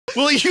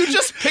Will you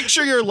just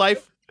picture your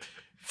life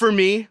for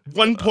me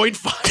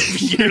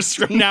 1.5 years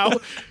from now?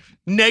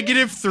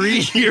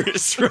 -3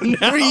 years from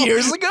now. 3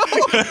 years ago?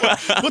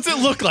 What's it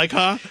look like,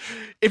 huh?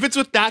 If it's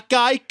with that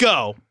guy,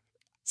 go.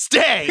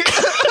 Stay.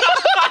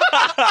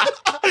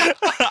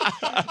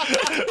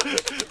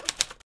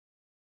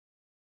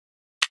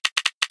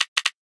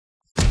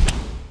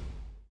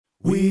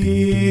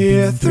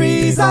 We're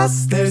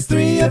Threezus, there's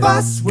 3 of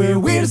us. We're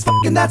weird as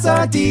fuck and that's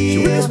our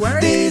deal.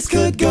 This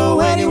could go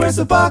anywhere,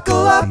 so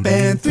buckle up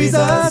and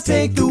Threezus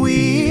take the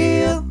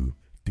wheel.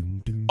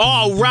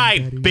 All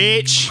right,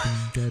 bitch.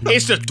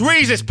 It's the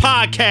Threezus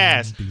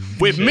podcast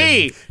with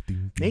me,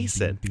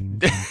 Mason.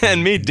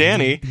 And me,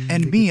 Danny.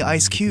 And me,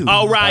 Ice Cube.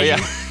 All right. Oh,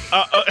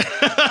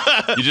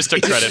 yeah. You just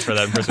took credit for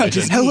that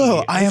impersonation.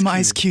 Hello, I am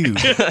Ice Cube.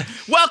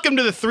 Welcome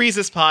to the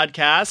Threezus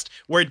podcast,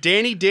 where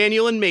Danny,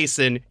 Daniel, and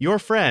Mason, your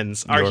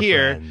friends, are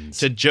here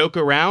to joke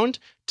around,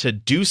 to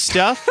do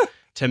stuff,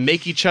 to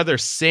make each other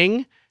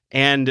sing,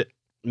 and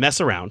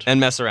mess around. And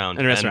mess around.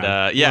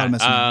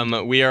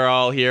 Yeah, we are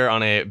all here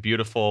on a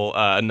beautiful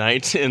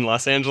night in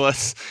Los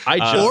Angeles.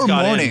 Or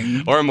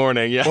morning. Or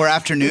morning, yeah. Or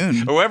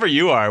afternoon. Or wherever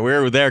you are.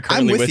 We're there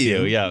currently with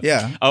you. Yeah.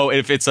 Yeah. Oh,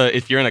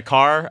 if you're in a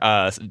car,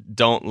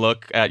 don't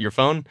look at your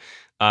phone.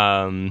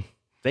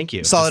 Thank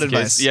you. Solid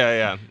advice.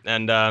 Yeah.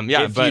 And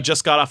if you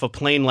just got off a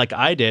plane like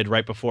I did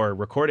right before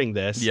recording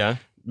this,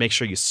 make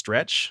sure you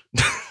stretch.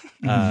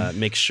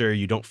 Make sure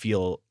you don't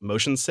feel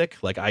motion sick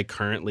like I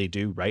currently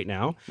do right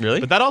now. Really?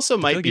 But that also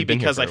might be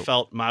because I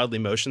felt mildly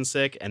motion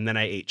sick and then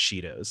I ate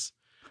Cheetos.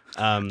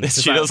 Is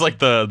Cheetos like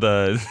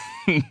the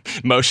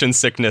motion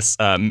sickness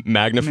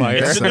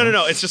magnifier?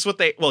 No. It's just what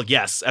they. Well,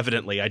 yes,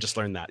 evidently. I just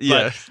learned that.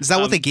 Yeah. But, is that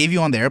what they gave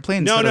you on the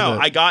airplane? No.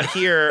 I got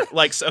here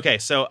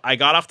so I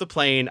got off the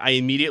plane. I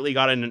immediately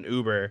got in an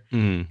Uber,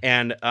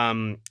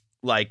 and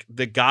like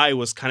the guy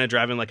was kind of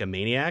driving like a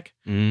maniac,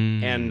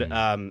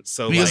 and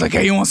so he was like,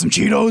 "Hey, you want some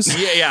Cheetos?"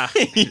 Yeah.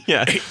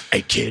 Yeah.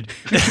 Hey, kid.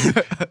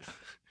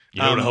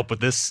 You know to help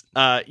with this?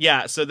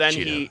 Yeah. So then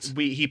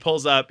he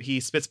pulls up, he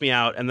spits me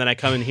out, and then I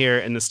come in here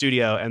in the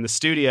studio, and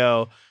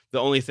the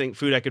only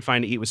food I could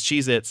find to eat was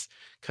Cheez-Its,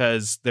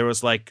 because there was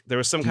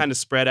some kind of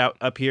spread out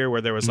up here where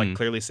there was like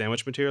clearly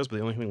sandwich materials, but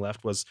the only thing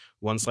left was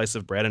one slice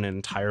of bread and an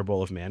entire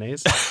bowl of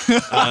mayonnaise.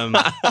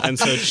 And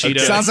so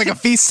Cheetos sounds like a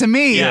feast to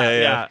me.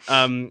 Yeah.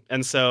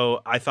 And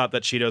so I thought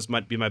that Cheetos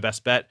might be my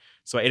best bet,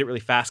 so I ate it really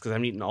fast because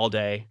I'm eating all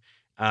day.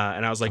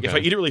 And I was like, if I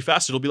eat it really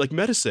fast, it'll be like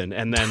medicine.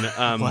 And then,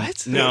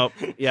 what? No,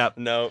 yeah,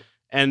 no.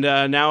 And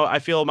now I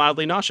feel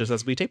mildly nauseous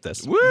as we tape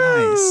this. Woo!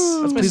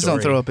 Nice. That's my Please story.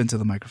 don't throw up into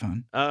the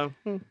microphone.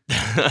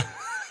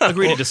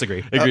 Agree to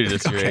disagree. Agree to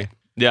disagree. Okay.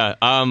 Yeah.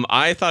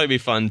 I thought it'd be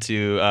fun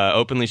to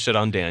openly shit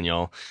on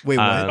Daniel. Wait,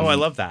 what? I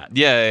love that.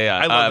 Yeah.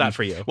 I love that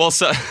for you. Well,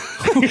 so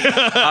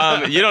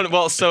you don't.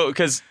 Well, so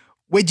because.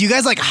 Wait, do you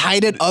guys like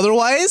hide it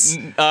otherwise?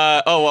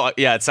 Well,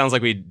 yeah, it sounds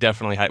like we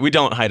definitely hide. We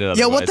don't hide it otherwise.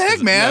 Yeah, what the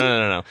heck, man?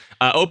 No.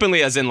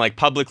 Openly, as in like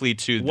publicly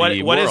to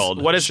the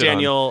world. What is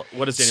Daniel?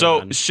 What is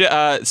Daniel?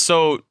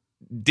 So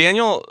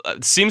Daniel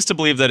seems to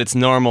believe that it's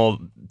normal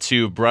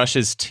to brush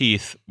his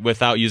teeth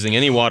without using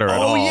any water at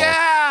all. Oh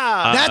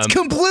yeah, that's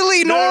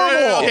completely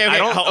normal.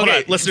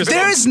 Okay, listeners.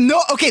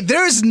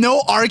 There's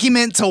no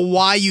argument to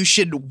why you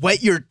should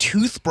wet your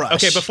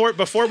toothbrush. Okay,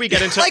 before we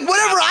get into like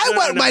whenever I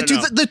wet my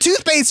tooth, the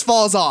toothpaste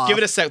falls off. Give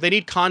it a sec. They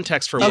need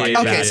context for why.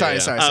 Okay, sorry.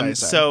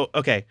 So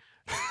okay,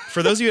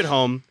 for those of you at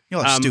home,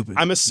 you're stupid.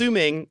 I'm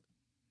assuming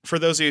for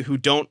those of you who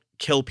don't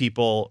kill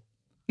people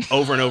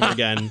over and over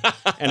again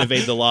and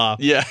evade the law.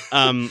 Yeah.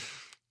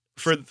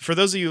 For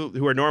those of you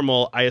who are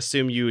normal, I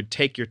assume you would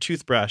take your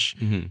toothbrush,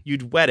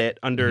 you'd wet it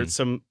under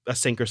a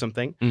sink or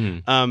something,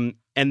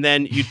 and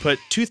then you'd put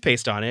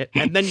toothpaste on it,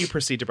 and then you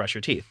proceed to brush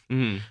your teeth.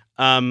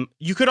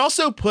 You could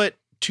also put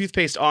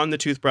toothpaste on the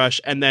toothbrush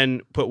and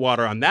then put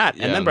water on that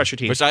and then brush your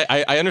teeth. Which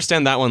I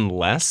understand that one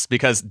less,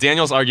 because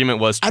Daniel's argument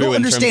was true. I don't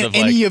understand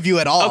any of you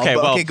at all. Okay,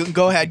 well,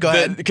 go ahead.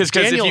 Because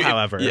Daniel,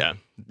 however,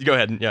 go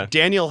ahead. Yeah,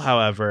 Daniel,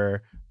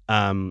 however,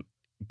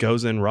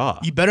 goes in raw.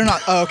 You better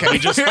not. Oh, okay. He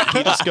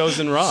just goes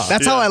in raw.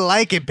 That's how I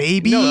like it,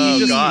 baby.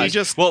 No, he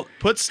just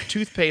puts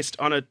toothpaste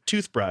on a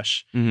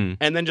toothbrush and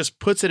then just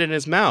puts it in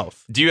his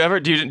mouth. Do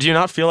you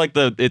not feel like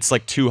it's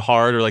like too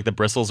hard, or like the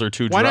bristles are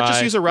too dry? Why not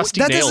just use a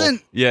rusty nail?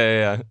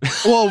 Yeah.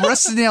 Well,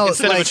 rusty nail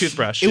instead of a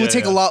toothbrush. It would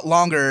take a lot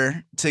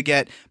longer to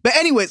get. But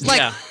anyways,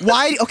 like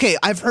why? Okay,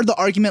 I've heard the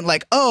argument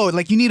like, oh,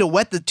 like you need to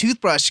wet the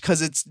toothbrush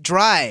because it's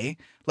dry.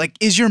 Like,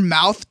 is your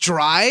mouth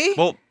dry?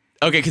 Well.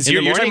 Okay, because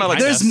you're talking about like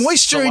there's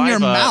moisture in your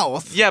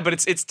mouth. Yeah, but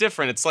it's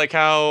different. It's like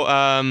how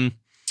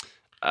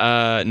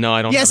no,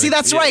 I don't. Yeah, see,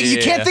 that's right. You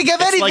can't think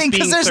of anything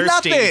because there's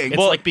nothing. It's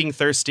like being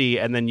thirsty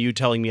and then you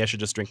telling me I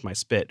should just drink my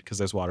spit because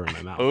there's water in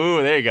my mouth.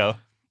 Ooh, there you go.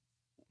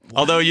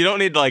 What? Although you don't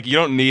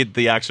need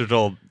the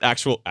actual.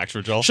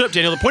 Shut up,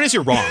 Daniel. The point is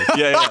you're wrong.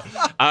 Yeah.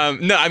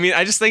 No, I mean,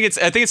 I think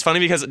it's funny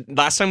because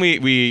last time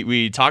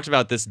we talked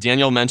about this,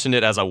 Daniel mentioned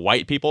it as a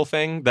white people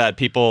thing, that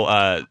people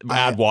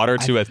add water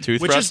to a toothbrush.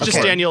 Which is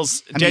just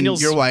Daniel's. I mean,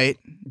 you're white.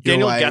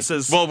 Daniel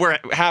guesses. Well, we're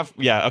half.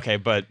 Yeah. Okay,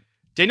 but.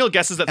 Daniel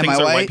guesses that Am things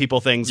I are white? white people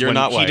things You're when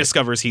not he white.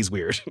 discovers he's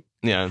weird.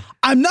 Yeah.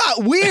 I'm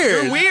not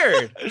weird. You're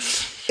weird.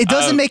 It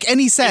doesn't make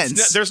any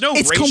sense. there's no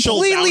It's racial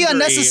completely boundary.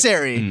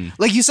 unnecessary.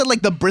 Like you said,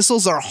 like the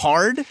bristles are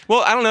hard.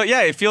 Well, I don't know.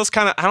 Yeah, it feels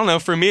kind of. I don't know.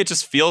 For me, it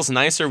just feels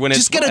nicer when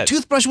Just it's get a wet.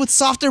 toothbrush with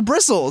softer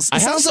bristles. It I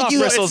have sounds soft like you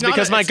bristles It's not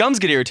because a- my it's- gums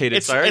get irritated.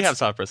 it's- So I already it's- have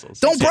soft bristles.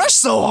 don't brush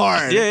so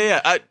hard.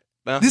 Yeah.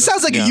 This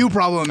sounds like a you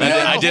problem, I man.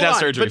 did- I did Hold have on.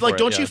 surgery but like, for it,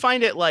 don't yeah. you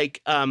find it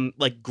like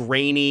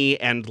grainy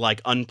and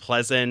like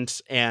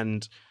unpleasant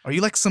and? Are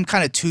you like some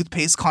kind of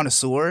toothpaste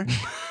connoisseur?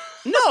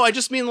 No, I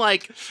just mean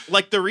like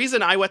the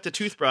reason I wet the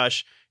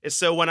toothbrush is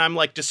so when I'm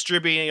like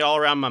distributing it all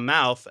around my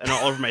mouth and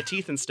all over my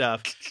teeth and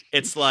stuff,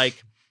 it's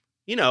like,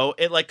 you know,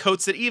 it like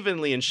coats it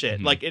evenly and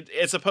shit. Like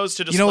it's opposed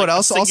to just You know like, what a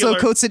else singular...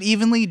 also coats it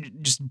evenly?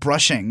 Just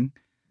brushing.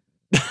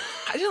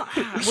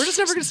 We're just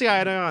never gonna see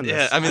eye to eye on this.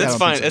 Yeah, I mean I that's don't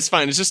fine. think so. It's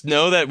fine. It's just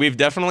know that we've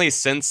definitely,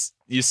 since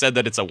you said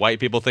that it's a white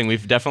people thing,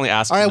 we've definitely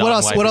asked. All right, what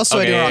else? non-white What else do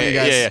I do people- wrong, you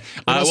guys? Yeah.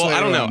 What else Well, do I I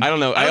do don't know. wrong? I don't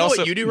know. I don't know also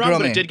what you do wrong, Grill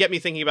but me. it did get me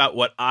thinking about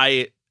what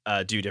I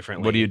do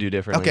differently. What do you do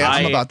differently? Okay,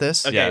 I'm I- about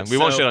this. Okay, yeah, we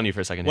won't so shit on you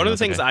for a second. One here, of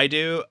the that's things okay. I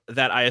do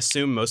that I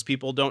assume most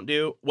people don't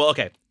do. Well,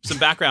 okay, some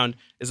background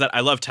is that I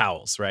love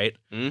towels, right?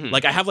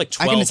 Like I have like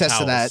 12 I can attest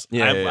to towels. that.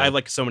 Yeah, I have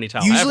like so many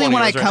towels. Usually one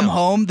when of I yours right come now.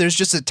 home, there's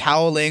just a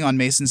towel laying on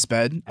Mason's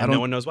bed. I and don't. no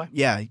one knows why.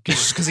 Yeah,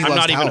 because he I'm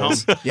loves not even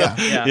towels. home. Yeah.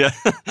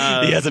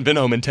 Yeah. He hasn't been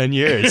home in 10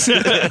 years.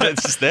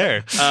 It's just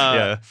there.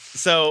 Yeah.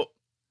 So,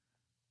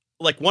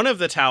 like one of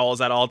the towels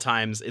at all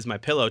times is my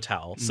pillow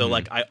towel. So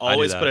like I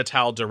always that. put a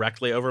towel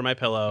directly over my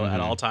pillow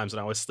at all times, and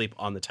I always sleep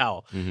on the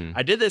towel.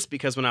 I did this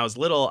because when I was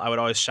little, I would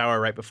always shower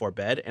right before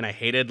bed, and I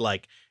hated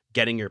like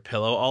getting your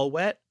pillow all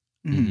wet.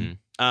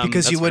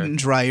 Because you that's wouldn't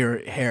dry your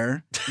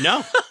hair.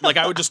 No, like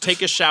I would just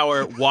take a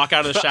shower, walk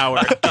out of the shower,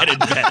 get in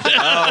bed.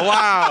 Oh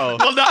wow.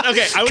 Well, not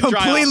okay. I would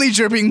Completely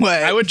dripping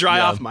wet. I would dry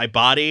off my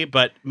body,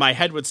 but my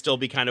head would still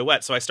be kind of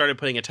wet. So I started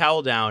putting a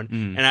towel down,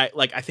 and I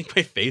think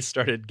my face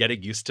started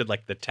getting used to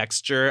like the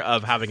texture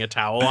of having a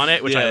towel on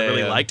it, which I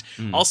really liked.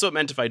 Also, it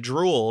meant if I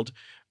drooled,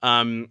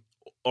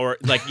 or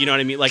like you know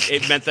what I mean, like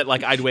it meant that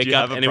like I'd wake you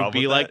up have a and it would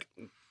problem be with like,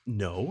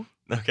 no.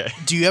 Okay.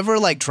 Do you ever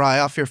like dry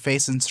off your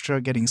face and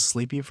start getting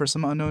sleepy for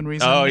some unknown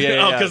reason? Oh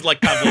yeah. Oh, because like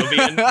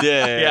Pavlovian.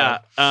 Yeah.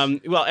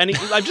 Well,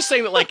 I'm just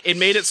saying that like it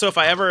made it so if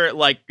I ever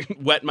like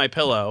wet my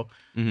pillow,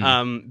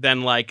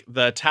 then like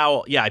the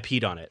towel, I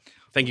peed on it.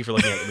 Thank you for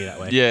looking at me that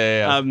way.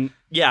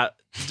 Yeah.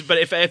 But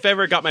if I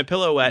ever got my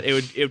pillow wet,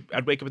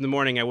 I'd wake up in the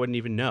morning, I wouldn't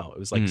even know. It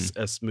was like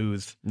a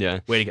smooth way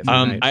to get through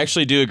the night. I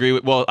actually do agree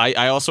with. Well,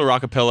 I also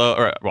rock a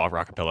pillow,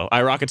 rock a pillow.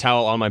 I rock a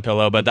towel on my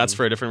pillow, but that's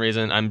for a different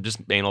reason. I'm just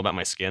anal about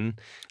my skin.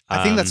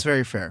 I think that's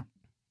very fair.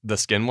 The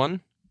skin one.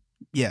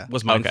 Yeah.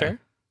 Was mine Okay. fair?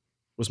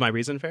 Was my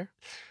reason fair?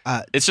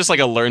 It's just like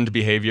a learned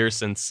behavior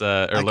since,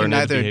 or I can learned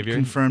neither behavior.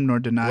 confirm nor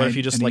deny. What if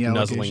you just any like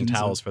nuzzling allegations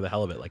towels for the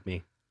hell of it, like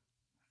me?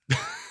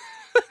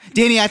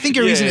 Danny, I think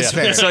your reason is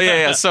fair.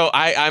 So so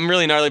I'm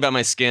really gnarly about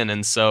my skin,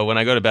 and so when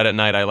I go to bed at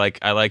night, I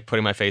like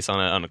putting my face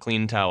on a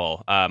clean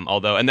towel.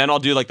 And then I'll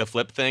do like the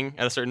flip thing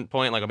at a certain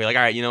point. Like I'll be like,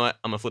 all right, you know what?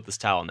 I'm gonna flip this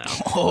towel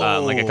now.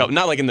 Like a couple,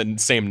 not like in the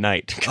same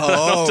night.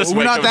 Oh, Just we're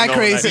wake not up in the that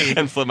middle of the crazy. night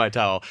and flip my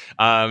towel.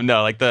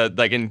 No,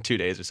 like in 2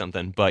 days or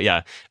something. But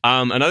yeah,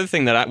 another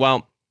thing that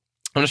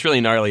I'm just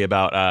really gnarly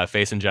about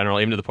face in general,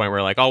 even to the point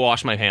where like I'll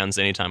wash my hands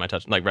anytime I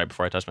touch, like right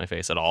before I touch my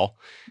face at all.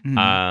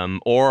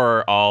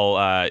 Or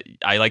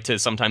I like to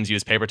sometimes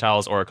use paper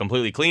towels or a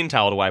completely clean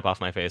towel to wipe off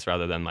my face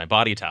rather than my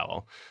body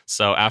towel.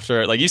 So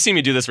after, like, you see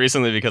me do this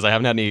recently because I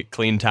haven't had any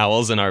clean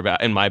towels in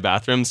in my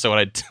bathroom. So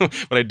what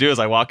I do is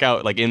I walk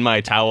out like in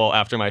my towel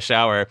after my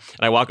shower, and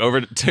I walk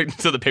over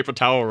to the paper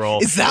towel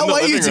roll. Is that in the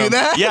why you living do room.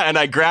 that? Yeah, and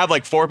I grab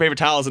like 4 paper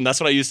towels, and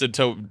that's what I use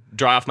to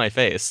dry off my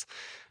face.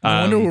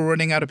 No wonder we're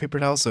running out of paper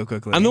towels so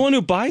quickly. I'm the one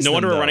who buys No them,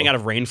 wonder we're though. running out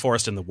of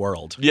rainforest in the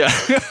world. Yeah.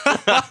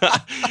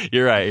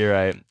 You're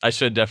right. I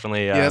should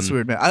definitely. Yeah, that's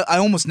weird, man. I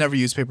almost never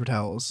use paper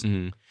towels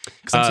because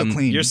I'm so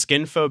clean. Your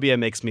skin phobia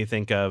makes me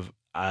think of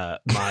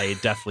my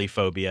deathly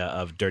phobia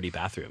of dirty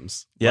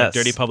bathrooms. Yes. Like,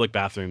 dirty public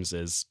bathrooms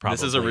is probably...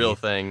 This is a real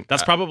thing.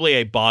 That's probably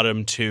a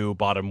bottom 2,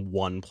 bottom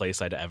 1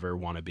 place I'd ever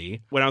want to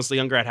be. When I was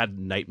younger, I'd had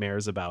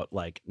nightmares about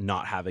like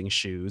not having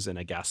shoes in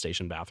a gas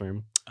station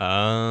bathroom.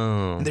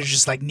 Oh. And there's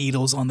just like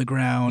needles on the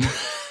ground.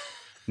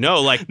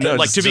 No, like No,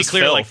 like to be just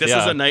clear, filth, like this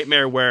yeah. is a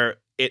nightmare where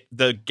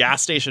the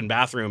gas station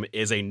bathroom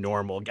is a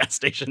normal gas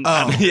station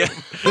bathroom. Oh, yeah.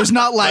 There's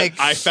not like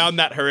I found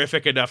that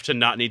horrific enough to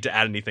not need to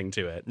add anything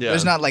to it. Yeah.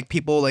 there's not like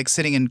people like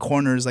sitting in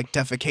corners like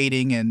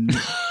defecating and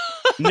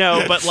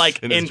No, but like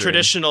In his in dream.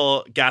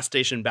 traditional gas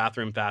station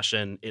bathroom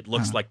fashion, it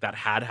looks like that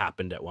had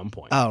happened at one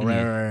point. oh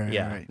right.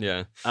 Yeah.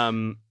 Yeah.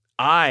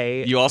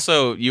 I You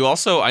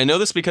also I know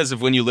this because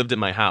of when you lived at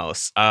my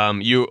house.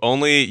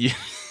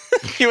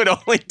 he would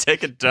only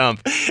take a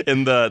dump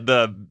in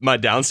my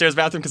downstairs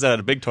bathroom because I had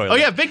a big toilet. Oh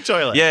yeah, big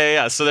toilet.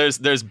 Yeah. So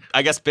there's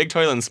I guess big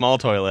toilet and small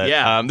toilet.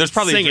 Yeah. There's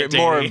probably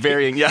more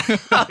varying. Yeah.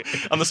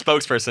 I'm the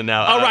spokesperson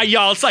now. All right,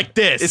 y'all. It's like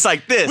this. It's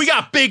like this. We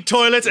got big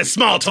toilets and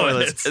small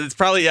toilets. It's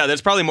probably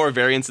there's probably more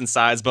variance in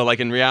size, but like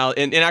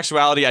in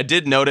actuality, I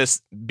did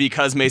notice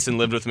because Mason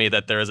lived with me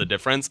that there is a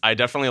difference. I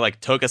definitely like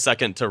took a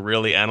second to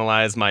really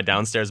analyze my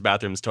downstairs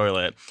bathroom's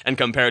toilet and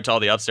compare it to all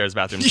the upstairs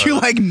bathrooms. You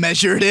like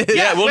measured it?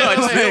 Yeah. Well, no, I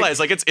just realized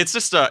like it's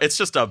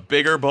just a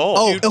bigger bowl.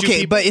 Oh,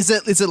 okay, but is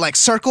it like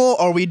circle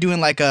or are we doing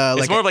like a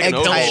it's more of like egg an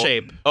oval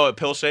shape? Oh, a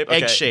pill shape.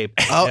 Okay. Egg shape.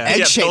 Oh, Yeah.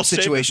 egg shape pill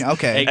situation. shape.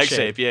 Okay, Egg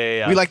shape.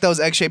 Yeah. We like those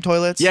egg shaped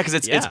toilets. Yeah, because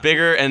it's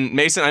bigger, and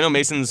Mason. I know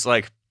Mason's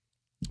like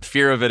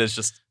fear of it is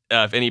just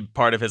if any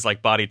part of his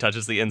like body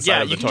touches the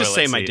inside of the toilet. Yeah, you can just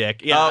say seat. my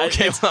dick. Yeah. Oh,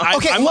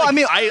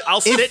 okay.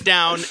 I'll sit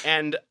down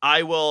and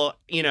I will,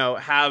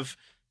 have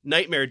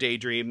nightmare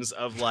daydreams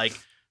of like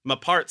my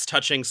parts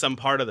touching some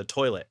part of the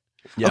toilet.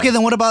 Yeah. Okay,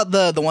 then what about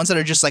the ones that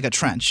are just like a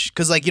trench?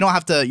 Because like you don't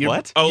have to.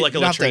 What? Oh, like a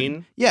you don't have to-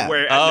 latrine? Yeah.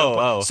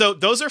 Oh. So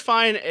those are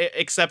fine,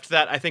 except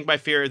that I think my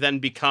fear then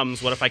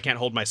becomes, what if I can't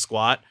hold my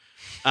squat?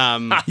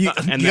 You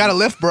gotta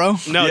lift, bro.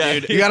 No, Yeah.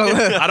 dude. You gotta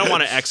lift. I don't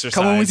want to exercise.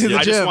 Come on to the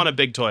I just gym. want a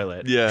big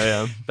toilet.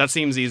 Yeah. That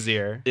seems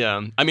easier.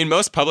 Yeah. I mean,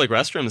 most public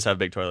restrooms have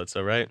big toilets,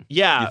 though, right?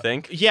 Yeah. You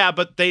think? Yeah,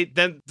 but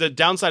then the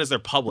downside is they're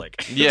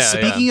public. Yeah.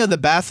 Speaking of the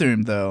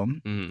bathroom, though,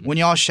 when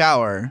y'all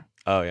shower,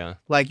 Oh yeah.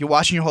 like you're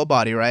washing your whole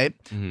body, right?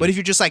 Mhm. But if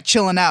you're just like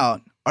chilling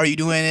out, are you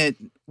doing it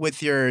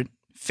with your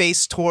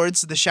face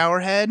towards the shower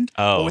head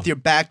or with your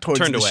back towards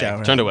Turned the away.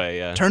 shower? Turned away.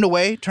 Yeah. Turned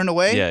away. Turned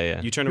away. Yeah.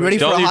 You turn You ready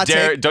away. for a hot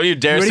take? Don't you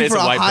dare You ready say it's for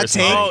a a white hot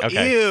person take? thing. Oh,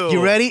 Okay. ew.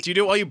 You ready? Do you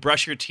do it while you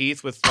brush your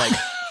teeth with like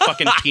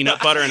fucking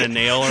peanut butter and a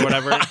nail or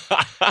whatever?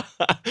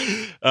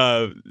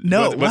 No,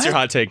 What's your what?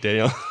 hot take,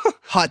 Daniel?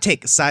 Hot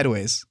take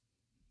sideways.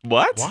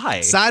 What?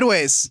 Why?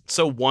 Sideways.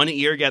 So one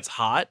ear gets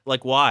hot?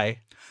 Like why?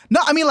 No,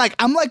 I mean like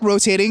I'm like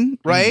rotating,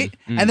 right?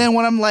 And then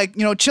when I'm like,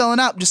 chilling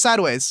up, just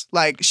sideways.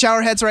 Like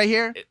shower head's right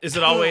here. Is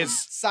it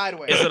always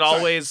Sideways. Is it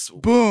always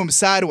Boom,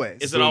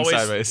 sideways. Is it Boom, always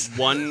sideways.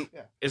 one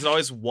is it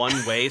always one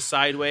way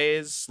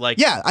sideways? Like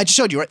Yeah, I just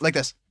showed you, right? Like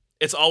this.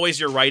 it's always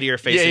your right ear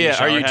facing the Yeah.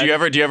 shower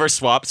head? Do you ever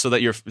swap so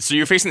that you're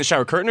facing the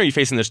shower curtain or are you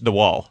facing the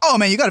wall? Oh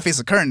man, you gotta face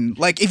the curtain.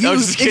 Like if you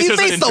just in if case you there's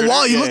an face the intruder.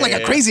 wall, you Yeah, look like yeah, a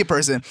yeah. crazy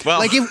person. Well,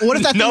 like what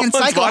if that no thing in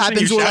one's Psycho watching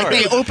happens you where like shower.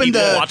 they open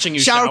People the watching you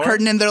shower shower?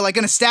 curtain and they're like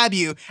gonna stab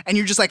you and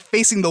you're just like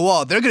facing the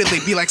wall. They're gonna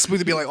be like smooth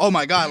to be like, oh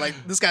my god, like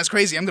this guy's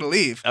crazy. I'm gonna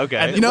leave. Okay.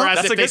 And You know, whereas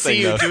that's if a they good see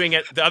thing, you though. doing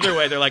it the other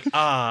way, they're like,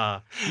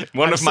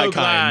 One I'm of my so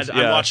glad kind. I'm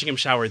Yeah. watching him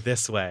shower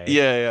this way.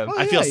 Yeah. Oh,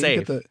 I feel yeah, you safe.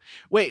 get the-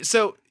 Wait,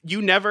 so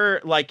you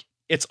never like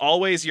it's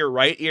always your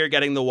right ear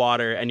getting the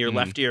water and your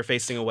left ear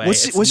facing away.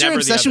 What's It's your never the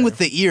obsession other. with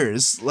the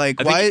ears? Like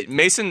I why? think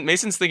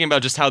Mason's thinking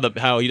about just how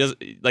he does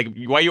like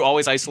why are you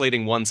always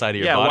isolating one side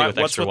of your body with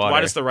extra water? Why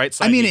does the right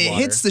side I mean, need it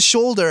water? hits the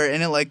shoulder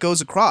and it like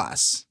goes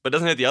across. but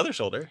doesn't hit the other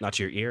shoulder, not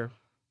your ear.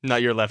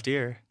 not your left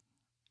ear.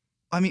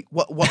 I mean,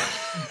 what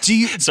do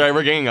you Sorry,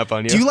 we're ganging up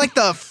on you. do? You like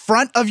the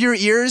front of your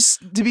ears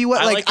to be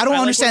wet? Like I don't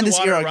understand when this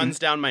the ear water argument. runs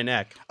down my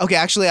neck. Okay,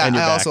 actually, I And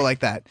your also back. like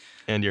that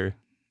and your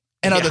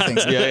and other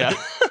things. yeah.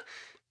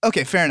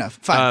 Okay, fair enough.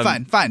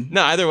 Fine.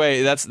 No, either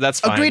way, that's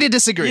fine. Agree to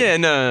disagree. Yeah,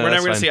 no, We're that's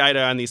never going to fine. see eye to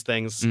eye on these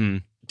things.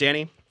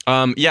 Danny?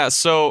 Yeah,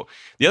 so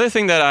the other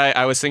thing that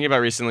I was thinking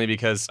about recently,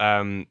 because I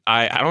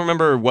don't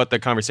remember what the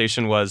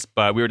conversation was,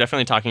 but we were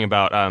definitely talking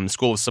about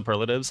school of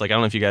superlatives. Like, I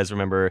don't know if you guys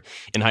remember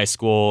in high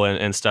school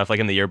and stuff, like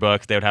in the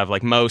yearbook, they would have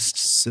like most.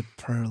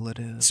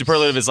 Superlative.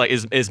 Superlative is like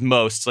is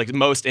most, like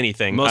most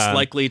anything. Most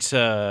likely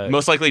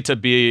to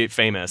be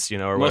famous,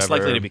 or most whatever.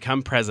 likely to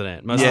become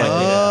president. Most Yeah.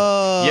 likely to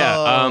Oh.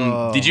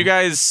 Yeah. Did you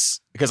guys?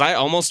 Because I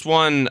almost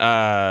won.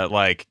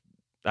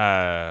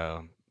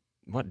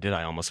 What did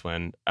I almost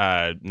win?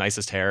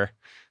 Nicest hair.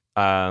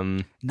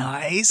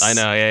 Nice. I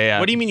know. Yeah.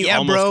 What do you mean you Yeah,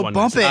 almost bro, won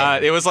bump this?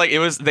 it. It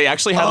was. They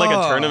actually had like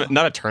a tournament.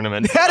 Not a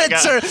tournament. You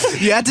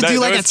had to do There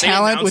like a was- They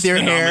talent with your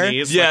announced the hair.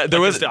 nominees, Yeah, like there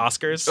it's was- the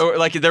Oscars. Or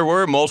like there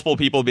were multiple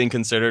people being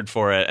considered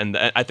for it, and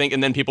I think,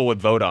 and then people would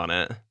vote on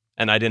it,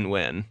 and I didn't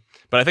win.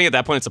 But I think at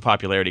that point it's a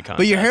popularity contest.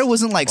 But your hair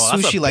wasn't like Well,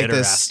 that's a sushi like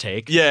bitter-ass this.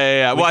 take.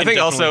 Yeah. We Well, I can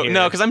think also definitely hear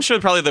no, it. because I'm sure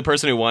probably the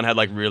person who won had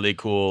like really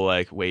cool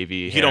like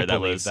wavy hair. You don't that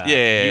believe was, that.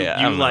 Yeah. You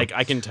I don't know. like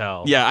I can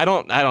tell. Yeah, I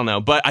don't know,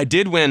 but I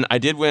did win.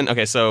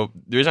 Okay, so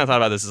the reason I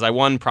thought about this is I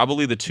won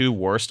probably the two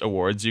worst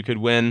awards you could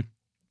win,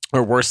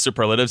 or worst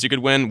superlatives you could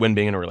win when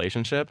being in a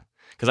relationship.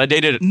 Because I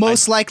dated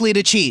Most likely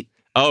to cheat.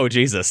 Oh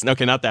Jesus!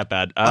 Okay, not that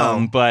bad.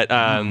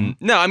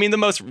 No, I mean the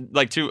most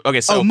like two.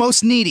 Okay, so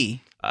most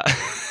needy.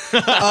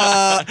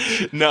 no.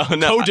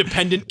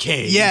 Codependent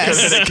king.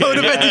 Yes.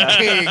 Codependent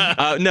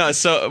king. No,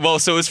 so it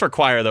was for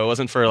choir though. It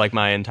wasn't for like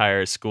my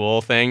entire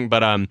school thing.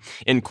 But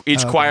in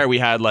each choir we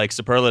had like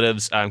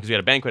superlatives because we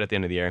had a banquet at the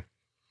end of the year.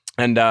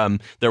 And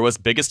there was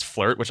Biggest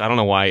Flirt, which I don't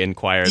know why in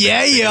choir.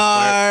 Yeah, you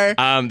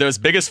are. There was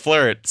Biggest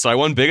Flirt, so I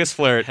won Biggest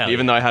Flirt, Hell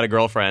even though I had a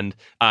girlfriend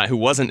who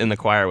wasn't in the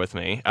choir with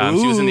me.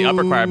 She was in the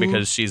upper choir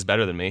because she's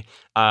better than me.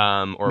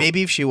 Or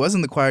maybe if she was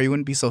in the choir, you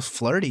wouldn't be so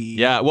flirty.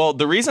 Yeah, well,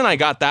 the reason I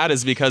got that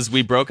is because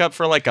we broke up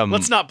for like a.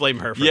 Let's not blame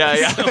her for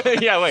this.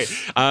 this. Yeah, wait.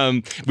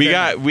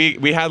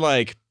 We had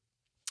like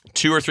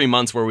 2 or 3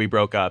 months where we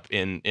broke up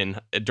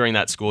during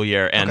that school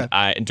year, and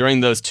during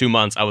those 2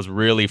 months I was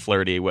really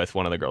flirty with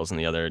one of the girls in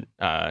the other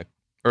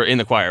or in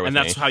the choir with and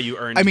me. that's how you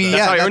earned.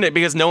 That's how I earned it,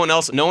 because no one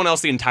else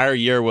the entire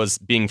year was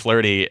being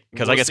flirty,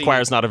 because I guess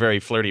choir is not a very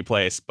flirty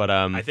place. But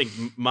I think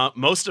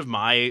most of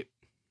my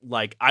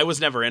I was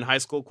never in high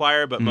school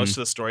choir, but most of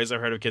the stories I've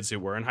heard of kids who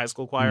were in high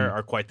school choir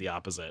are quite the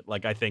opposite.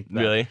 Like I think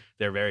that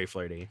they're very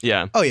flirty.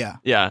 Yeah. Oh yeah.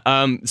 Yeah.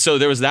 So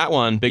there was that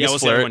one, Biggest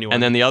Flirt,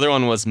 and then the other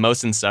one was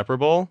Most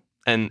Inseparable.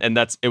 And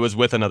it was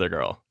with another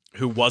girl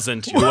who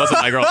wasn't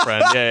my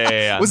girlfriend.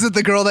 Yeah. Was it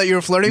the girl that you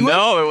were flirting with?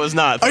 No, it was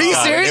not. Are you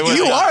serious?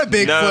 You are a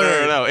big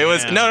flirt. No. It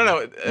was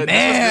no.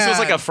 This was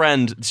like a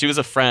friend. She was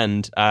a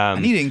friend. I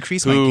need to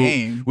increase my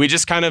game. We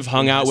just kind of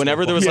hung out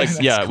whenever there was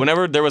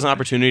whenever there was an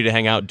opportunity to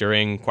hang out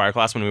during choir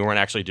class when we weren't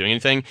actually doing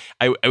anything.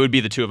 I would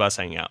be the two of us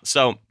hanging out.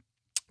 So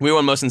we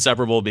won Most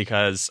Inseparable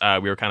because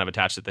we were kind of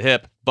attached at the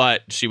hip,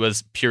 but she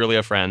was purely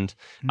a friend.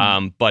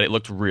 But it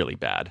looked really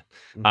bad.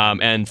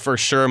 And for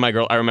sure,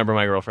 I remember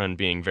my girlfriend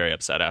being very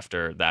upset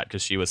after that,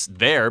 because she was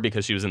there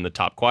because she was in the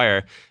top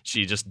choir.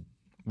 She just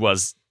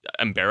was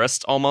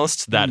embarrassed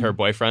almost that her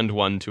boyfriend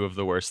won 2 of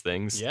the worst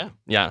things. Yeah.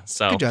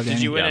 So good job, Danny.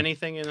 Did you win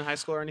anything in high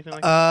school or anything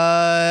like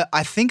that?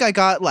 I think I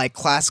got like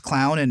class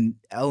clown in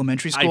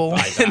elementary school.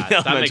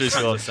 That makes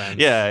tons of sense.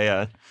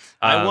 Yeah.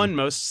 I won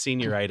most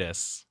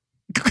senioritis.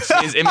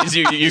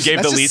 You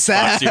gave the least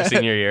spots your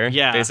senior year.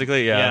 Yeah,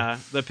 basically. Yeah.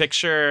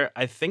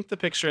 I think the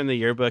picture in the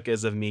yearbook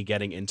is of me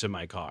getting into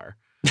my car.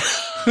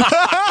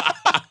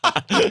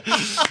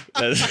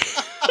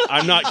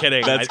 I'm not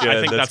kidding. That's good. I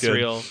think that's good.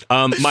 real.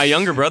 My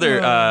younger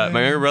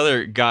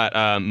brother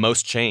got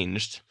most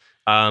changed.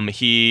 I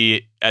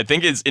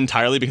think it's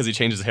entirely because he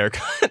changed his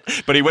haircut,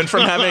 but he went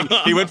from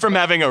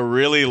having a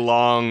really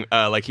long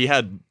he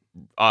had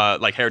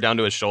hair down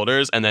to his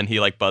shoulders, and then he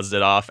buzzed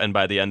it off, and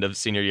by the end of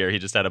senior year he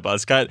just had a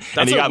buzz cut.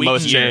 And he got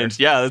most changed.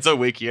 Yeah, that's a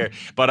weak year.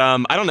 But I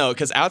don't know,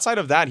 because outside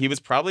of that, he was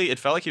probably, it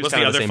felt like he was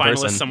kind of the same person.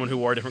 Was the other finalist someone who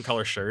wore a different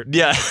color shirt?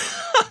 Yeah.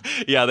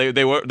 Yeah,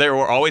 they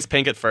were always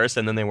pink at first,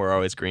 and then they were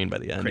always green by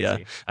the end. Crazy. Yeah,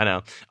 I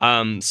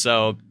know.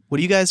 So what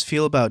do you guys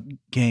feel about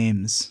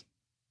games?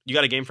 You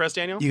got a game for us,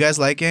 Daniel? You guys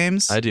like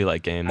games? I do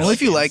like games. Only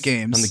if you like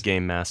games. I'm the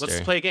game master.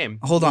 Let's play a game.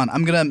 Hold on,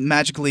 I'm gonna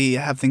magically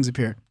have things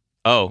appear.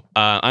 Oh,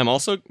 I'm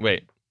also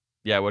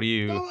Yeah, what do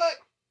you?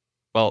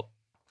 Well,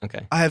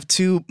 okay. I have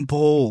 2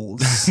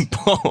 bowls.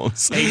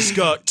 Bowls. He's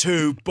got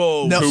 2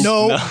 bowls.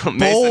 No,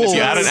 Mason, if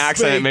you add an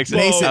accent, it makes it.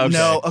 Mason, okay.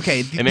 no.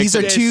 Okay, these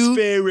are 2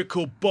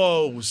 spherical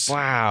bowls.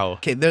 Wow.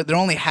 Okay, they're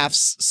only half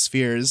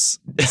spheres,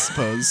 I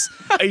suppose.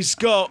 He's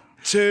got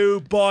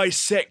 2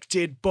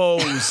 bisected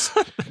bowls.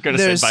 I'm gonna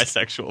say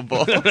bisexual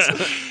bowls.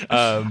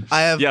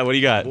 I have. Yeah. What do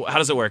you got? How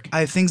does it work? I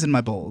have things in my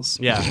bowls.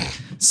 Yeah.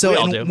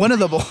 So in one of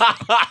the bowls.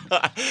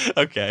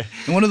 Okay.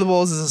 In one of the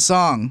bowls is a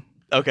song.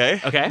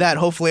 Okay. That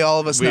hopefully all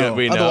of us know.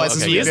 We know. Otherwise,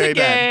 this would be very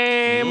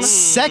bad.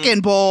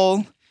 Second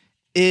bowl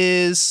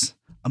is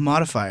a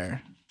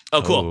modifier.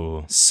 Oh, cool.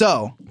 Ooh.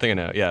 So I think I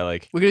know. Yeah,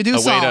 we're gonna do a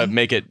song, way to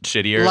make it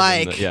shittier.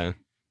 Like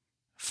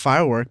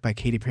Firework by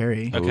Katy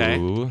Perry. Okay.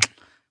 Ooh.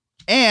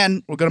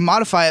 And we're gonna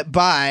modify it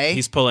by.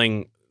 He's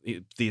pulling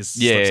these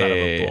slips out of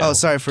a bowl. Oh,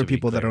 sorry for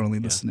people that are only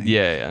listening.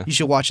 Yeah. You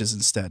should watch this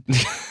instead.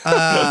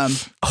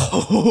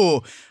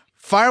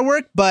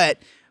 Firework, but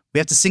we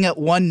have to sing it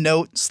 1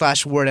 note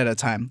 / word at a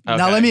time. Okay.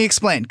 Now let me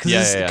explain, because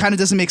this kind of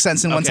doesn't make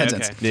sense in one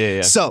sentence. Okay.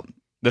 Yeah. So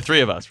the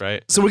 3 of us,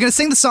 right? So we're gonna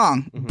sing the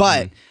song,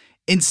 but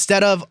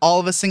instead of all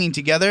of us singing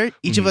together,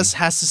 each of us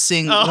has to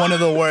sing one of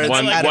the words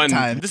at a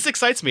time. This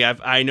excites me.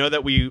 I know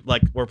that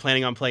we're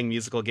planning on playing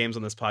musical games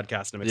on this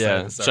podcast. I'm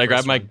excited. Yeah. Should I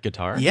grab my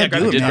guitar? Yeah, I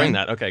did man. bring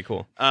that. Okay,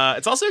 cool.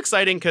 It's also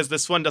exciting because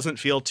this one doesn't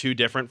feel too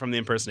different from the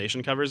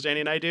impersonation covers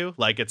Danny and I do.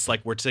 It's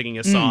like we're singing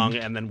a song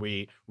and then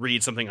we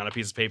read something on a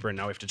piece of paper, and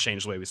now we have to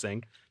change the way we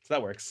sing. So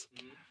that works.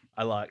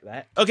 I like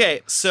that.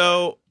 Okay,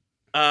 so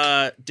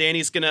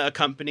Danny's gonna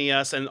accompany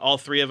us, and all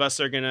 3 of us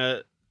are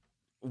gonna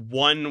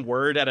 1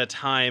 word at a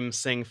time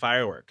sing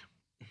Firework.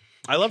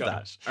 I love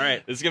that. All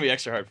right. This is going to be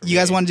extra hard for me. You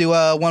guys want to do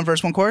 1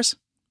 verse, 1 chorus?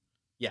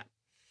 Yeah.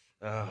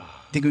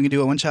 Think we can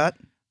do it 1 shot?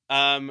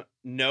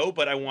 No,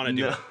 but I want to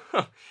do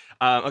it.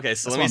 Okay,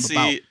 so let me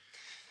see.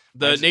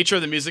 The nature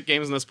of the music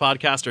games in this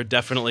podcast are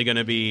definitely going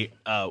to be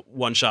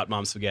 1 shot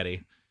mom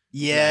spaghetti.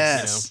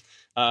 Yes.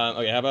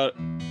 Okay, how about...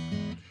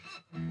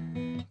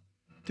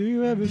 Do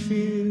you ever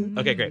feel...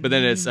 Okay, great. But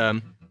then it's...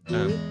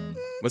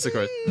 what's the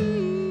chord?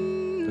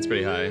 It's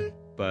pretty high.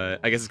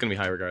 But I guess it's gonna be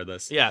high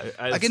regardless. Yeah,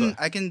 I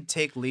can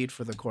take lead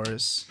for the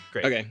chorus.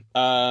 Great. Okay.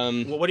 Well,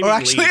 what do you mean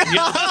actually, lead?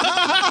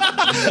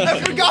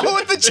 I forgot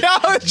what the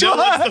challenge No,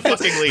 was. what's the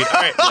fucking lead? All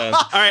right. Yeah.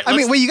 All right. I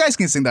mean, wait, you guys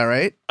can sing that,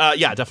 right?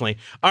 Yeah, definitely.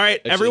 All right,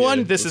 everyone.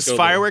 yeah, This let's is go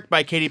Firework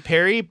by Katy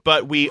Perry,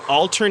 but we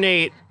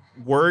alternate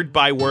word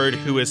by word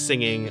who is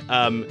singing.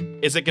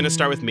 Is it going to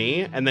start with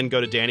me and then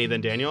go to Danny,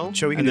 then Daniel?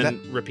 Sure, we can and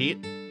do then repeat.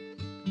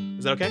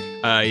 Is that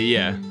okay?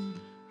 Yeah.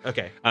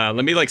 Okay. Let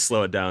me like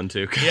slow it down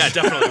too. Yeah,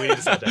 definitely. We need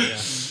to slow it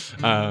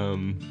down.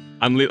 Yeah.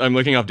 I'm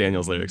looking up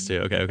Daniel's lyrics too.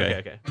 Okay.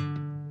 Okay.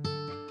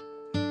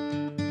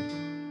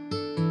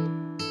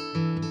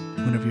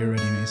 Whenever you're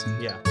ready,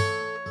 Mason. Yeah.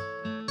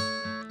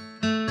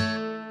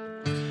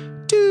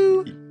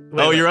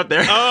 Oh, you're up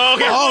there. Oh,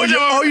 okay.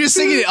 Oh, you're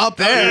singing it up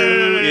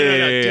there. No.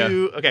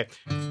 Yeah. Okay.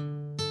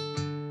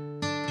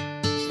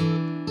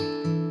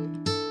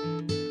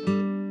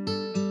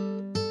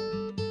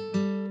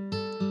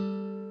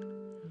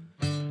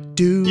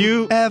 Do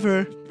You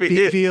ever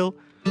feel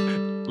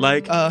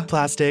Like a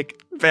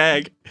plastic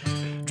bag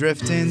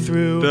drifting Through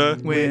through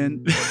the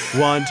wind?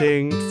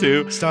 Wanting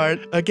to Start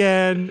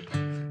again.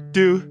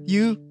 do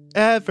you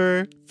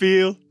Ever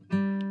feel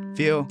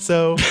feel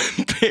so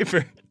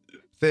paper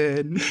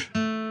thin?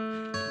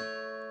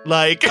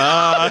 like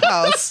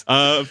House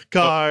of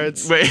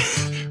cards wait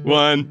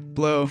one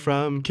blow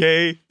from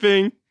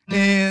caving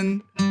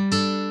in.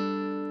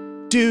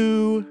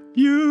 do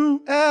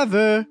you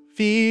Ever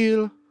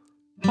feel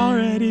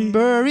already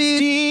buried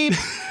deep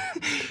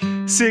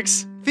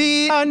 6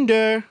 feet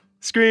under,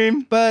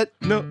 scream but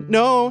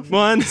no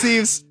one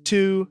seems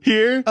to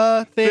here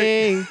a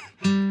thing.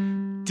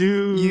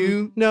 do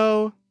you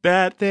Know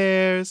that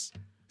there's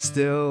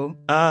still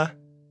a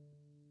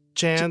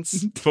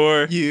chance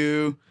for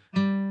you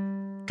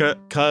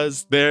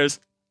 'cause there's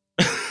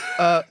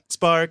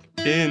spark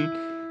in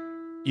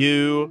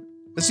you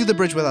Let's do the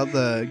bridge without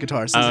the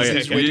guitar since Oh, this yeah,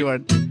 is okay. way too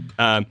hard.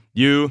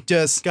 you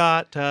Just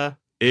gotta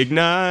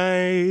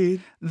ignite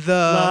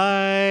the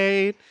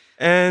light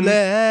and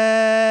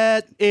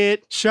let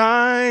it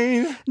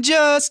shine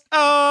just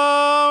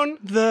on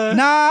the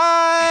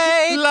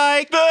night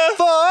like the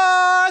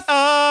 4th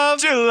of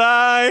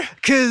July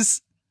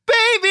 'cause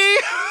baby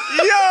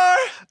your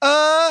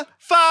a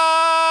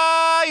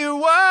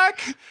firework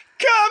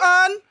come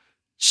on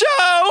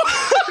show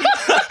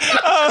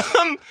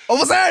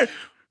almost there.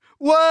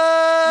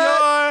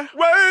 What your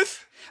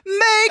worth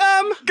make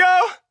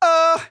go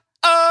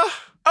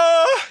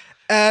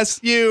as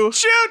you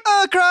shoot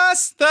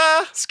across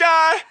the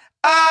sky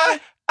oh.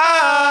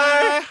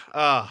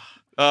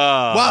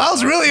 Wow, that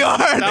was really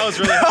hard. That was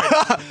really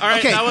hard. All right,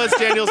 Okay. that was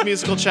Daniel's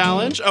musical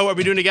challenge. Oh, are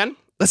we doing it again?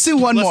 Let's do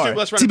one Let's more. do-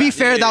 let's run To it be back.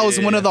 fair, that was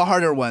Yeah. one of the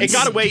harder ones. It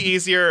got way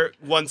easier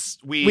once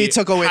we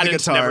took away the hadn't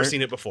guitar. Never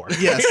seen it before.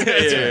 Yes.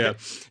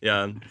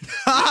 yeah.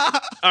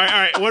 All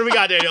right. What do we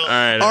got, Daniel? All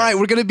right. All right,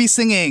 we're gonna be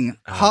singing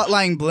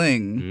Hotline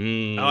Bling.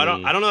 Mm. Oh, I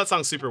don't know that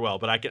song super well,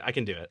 but I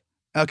can do it.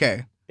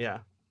 Okay, Yeah.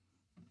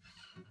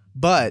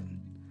 but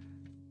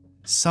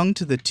sung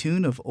to the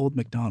tune of Old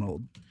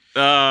MacDonald.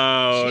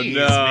 Oh Jeez,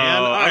 no! man.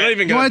 All I'm right. not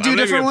even You gonna. wanna do a I'm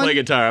not even different gonna play one?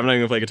 guitar. I'm not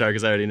even gonna play guitar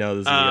because I already know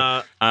this. Is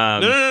No.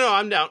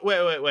 I'm down.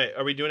 Wait.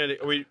 Are we doing it?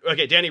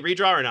 Okay, Danny,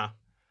 redraw or not?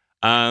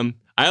 I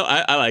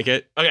like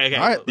it. Okay.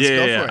 All right, let's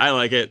go for it. I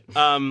like it.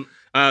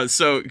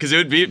 So because it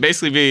would be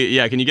basically be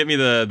yeah. Can you get me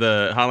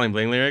the Hotline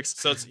Bling lyrics?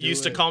 So it's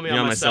used to call me You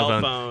on know, my cell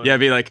phone. Yeah, it'd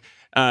be like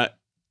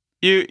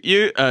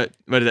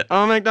what is it?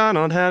 Oh,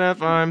 MacDonald had a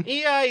farm.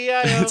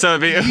 E-I-E-I-O. So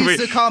it'd be You used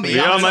to call me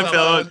on on my my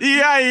pillow. phone.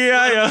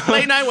 E-I-E-I-O.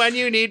 Late night when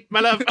you need my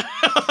love.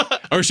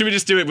 Or should we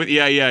just do it with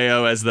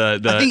E-I-E-I-O as the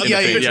I think the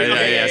E-I-E-I-O.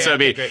 thing? Yeah. So it'd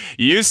be Okay, great.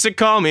 you used to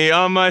call me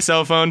on my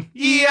cell phone.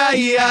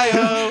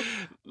 E-I-E-I-O.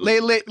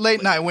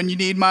 Late night when you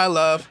need my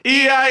love.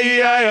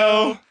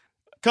 E-I-E-I-O.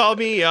 Call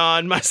me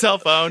on my cell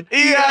phone.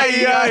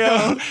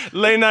 E-I-E-I-O.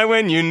 Late night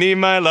when you need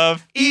my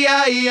love.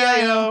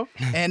 E-I-E-I-O.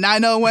 And I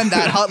know when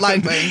that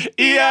hotline bling.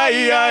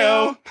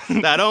 E-I-E-I-O.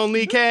 That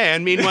only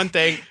can mean one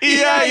thing.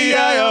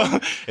 E-I-E-I-O.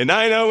 And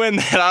I know when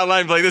that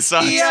hotline play this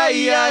song.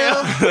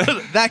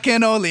 E-I-E-I-O. That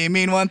can only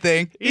mean one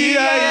thing.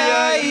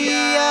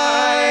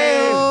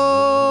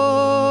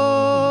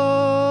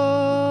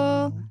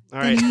 All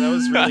right, that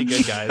was really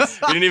good, guys.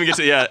 We didn't even get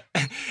to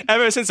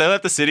ever since I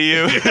left the city,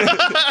 you.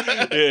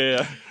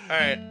 yeah. All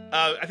right,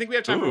 I think we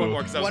have time for one more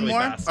because that was One really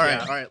more? fast. All right,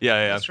 Yeah. all right.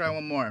 Yeah. Let's try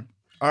one more.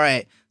 All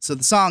right. So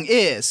the song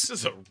is This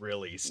is a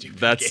really stupid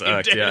That game,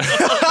 sucked, Daniel.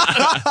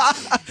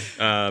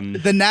 yeah.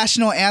 the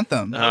national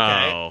anthem,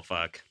 Oh,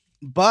 fuck.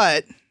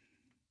 but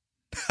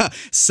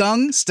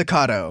sung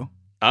staccato.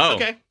 Oh.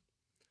 Okay.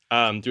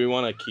 Do we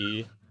want a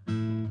key?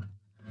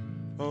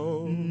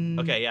 Oh.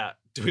 Okay, yeah.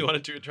 Do we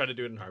want to try to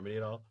do it in harmony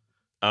at all?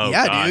 Oh,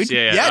 Yeah, gosh. dude.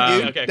 Yeah, Yeah,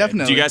 dude. okay.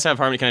 Definitely. Do you guys have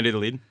harmony? Can I do the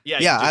lead? Yeah,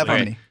 Yeah, you do I have it.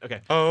 harmony.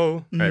 Okay. Oh.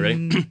 All right,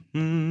 ready?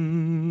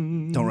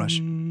 Don't rush.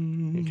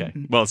 Okay.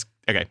 Well, it's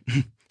okay.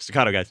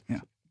 Staccato, guys. Yeah.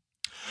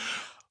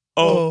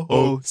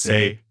 Oh,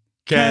 say,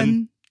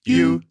 can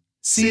you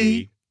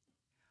see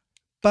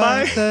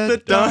by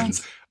the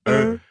dawn's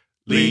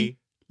early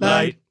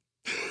light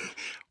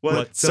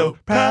what so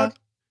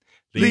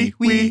proudly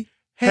we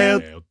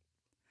hailed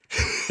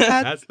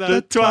at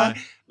the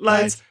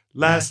twilight's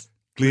last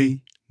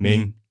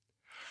gleaming,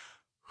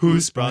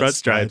 whose broad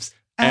stripes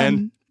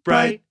and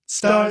bright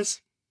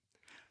stars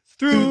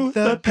through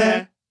the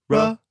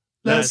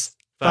perilous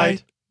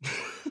fight.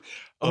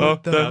 Oh,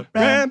 the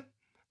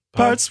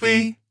ramparts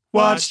we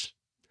watched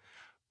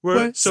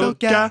were so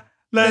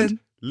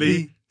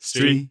gallantly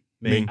streaming.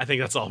 I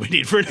think that's all we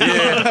need for now.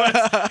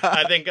 Yeah.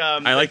 I think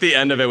I like the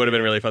end of it. Would have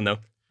been really fun though.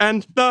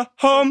 And the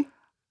home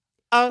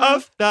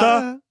of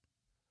the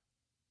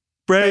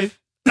brave.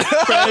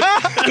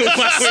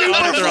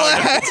 Super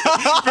flat.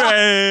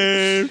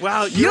 Brave.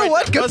 wow, You know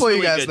what? Good for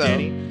you guys, though.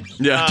 Danny.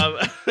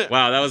 Yeah.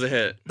 Wow, that was a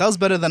hit. That was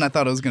better than I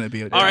thought it was going to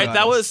be. All right,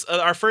 that was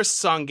our first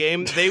song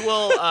game. They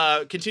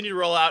will continue to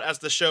roll out as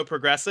the show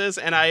progresses,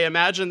 and I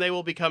imagine they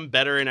will become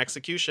better in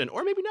execution,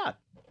 or maybe not.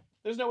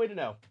 There's no way to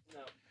know.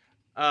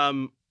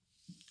 No.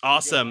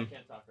 Awesome. I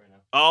can't talk right now.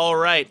 All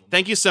right.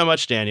 Thank you so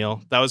much,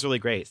 Daniel. That was really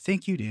great.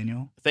 Thank you,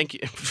 Daniel. Thank you.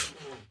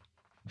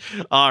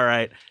 All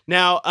right.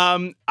 Now,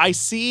 I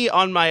see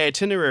on my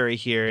itinerary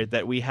here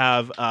that we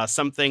have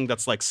something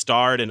that's like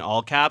starred in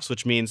all caps,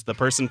 which means the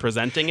person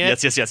presenting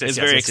it is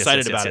very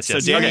excited about it. So,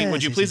 Danny,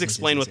 would you please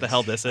explain what the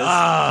hell this is?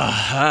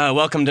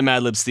 Welcome to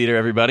MadLibs Theatre,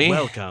 everybody.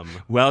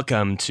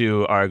 Welcome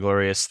to our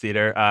glorious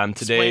theater.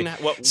 Today, Explain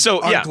what-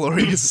 so Our yeah,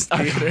 glorious our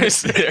theater.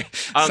 glorious theater.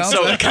 Sounds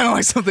kind of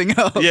like something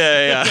else.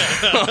 Yeah.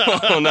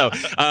 Oh no.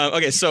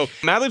 Okay, so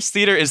MadLibs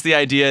Theater is the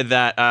idea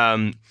that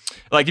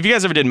like if you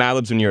guys ever did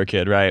MadLibs when you were a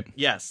kid, right?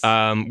 Yes.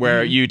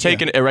 Where you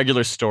take a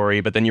regular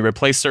story, but then you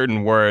replace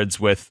certain words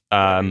with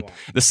the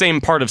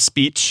same part of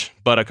speech,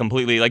 but a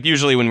completely, like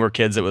usually when we're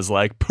kids, it was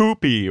like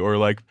poopy or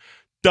like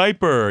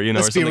diaper, you know.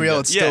 Let's or be something real, that-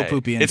 it's still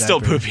poopy and It's still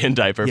diaper. poopy and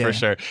diaper Yeah. for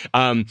sure.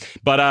 And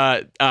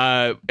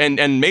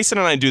Mason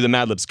and I do the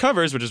MadLibs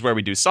covers, which is where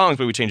we do songs,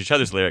 but we change each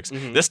other's lyrics.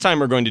 This time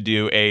we're going to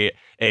do a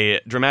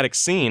dramatic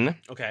scene.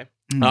 Okay.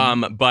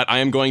 But I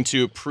am going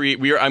to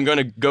I'm going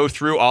to go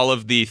through all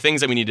of the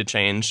things that we need to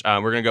change.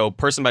 We're going to go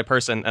person by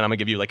person, and I'm going to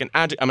give you like an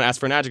adjective. I'm going to ask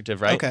for an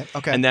adjective, right?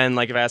 Okay. And then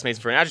like if I ask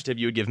Mason for an adjective,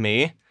 you would give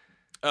me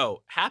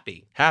Oh,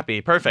 happy. happy.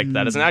 Perfect.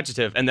 That is an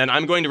adjective. And then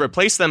I'm going to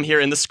replace them here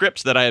in the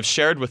script that I have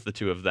shared with the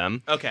two of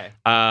them. Okay.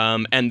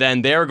 And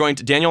then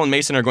Daniel and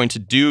Mason are going to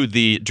do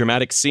the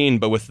dramatic scene,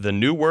 but with the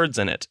new words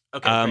in it.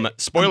 Okay,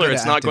 great. Spoiler, good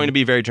it's at not acting. going to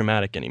be very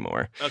dramatic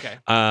anymore. Okay.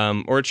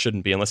 Or it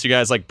shouldn't be, unless you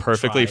guys like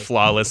perfectly, Try.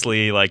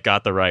 flawlessly like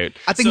got the right.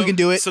 I think we can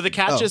do it. So the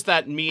catch Oh. is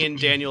that me and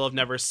Daniel have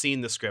never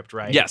seen the script,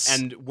 right? Yes.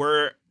 And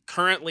we're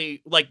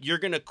currently like you're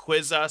gonna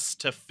quiz us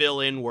to fill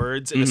in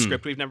words in a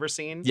script we've never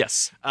seen.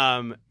 Yes.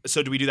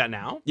 So do we do that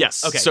now?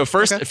 Yes. Okay. So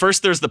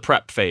first there's the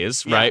prep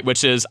phase, Yeah. right?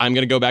 Which is I'm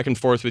going to go back and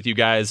forth with you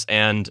guys,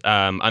 and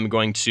I'm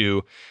going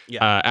to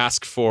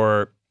ask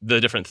for the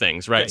different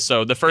things, right? Okay.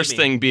 So the first Give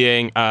me. thing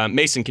being,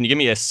 Mason, can you give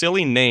me a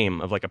silly name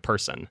of like a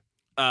person?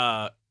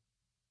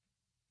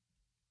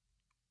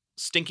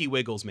 Stinky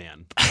Wiggles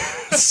Man.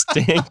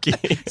 Stinky.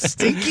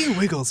 Stinky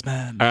Wiggles,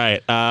 man. All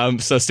right.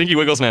 So Stinky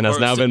Wigglesman has Or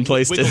now been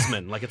placed in.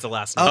 Wigglesman, like it's a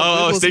last name.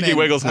 Oh, Oh, Stinky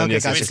Wigglesman. Wigglesman. Okay,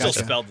 Yes, I mean, gotcha, it's still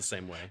gotcha. spelled the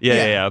same way.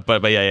 Yeah.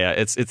 But yeah.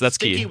 It's that's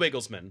Stinky key.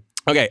 Wigglesman.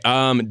 Okay.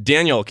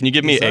 Daniel, can you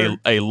give me Yes, sir.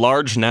 a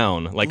large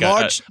noun, like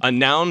Large- a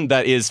noun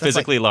that is That's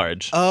physically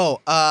large? Oh,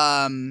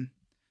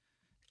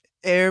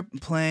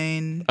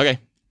 airplane. Okay.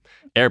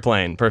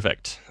 Airplane.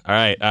 Perfect. All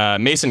right.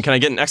 Mason, can I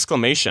get an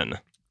exclamation?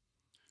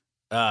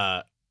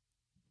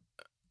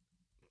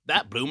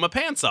 That blew my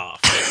pants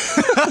off.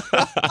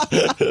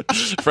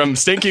 From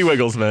Stinky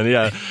Wigglesman,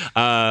 yeah.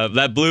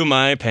 That blew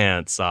my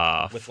pants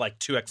off. With like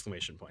 2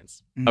 exclamation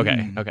points.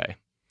 Okay.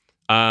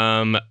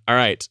 All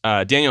right.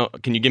 Daniel,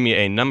 can you give me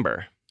a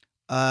number?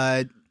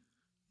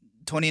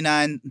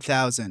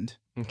 29,000.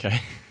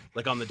 Okay.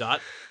 Like on the dot.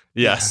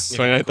 Yes. Yeah.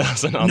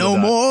 29,000 on No the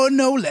dot. more,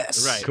 no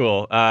less. Right.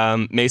 Cool.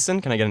 Mason,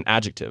 can I get an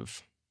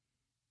adjective?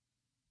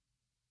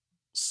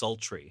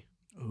 Sultry.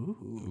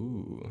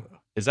 Ooh.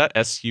 Is that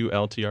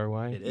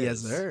S-U-L-T-R-Y? It is. Yes,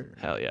 sir.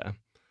 Hell yeah.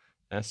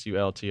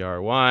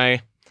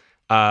 S-U-L-T-R-Y.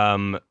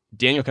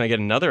 Daniel, can I get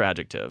another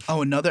adjective?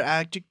 Oh, another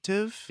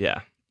adjective?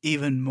 Yeah.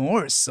 Even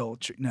more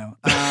sultry. No.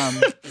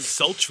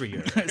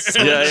 Sultrier.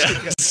 Yeah.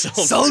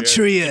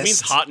 Sultriest. It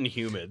means hot and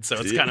humid, so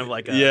it's kind of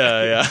like a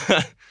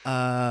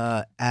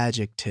Yeah.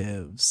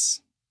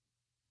 Adjectives.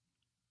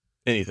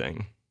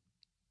 Anything.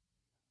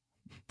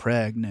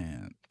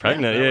 Pregnant.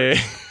 Pregnant.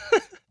 Yeah.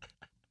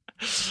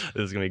 This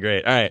is gonna be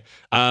great. All right,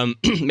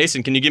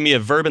 Mason, can you give me a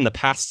verb in the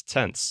past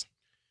tense?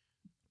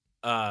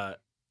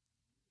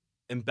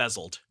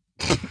 Embezzled.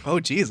 Oh,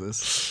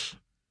 Jesus.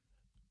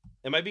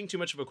 Am I being too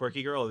much of a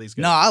quirky girl? Or are these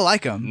good? No, I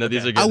like them. No,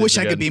 these are good. I these wish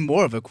are I could good. be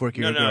more of a quirky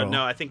No, girl.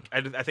 no. I think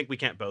we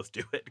can't both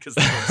do it because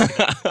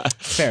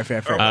Fair.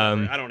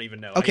 I don't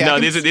even know. Okay, No,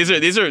 I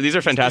can- these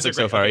are fantastic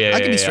so great. far. Okay. Yeah, I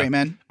can be yeah. straight,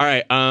 man. All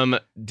right,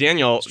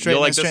 Daniel, Straight you'll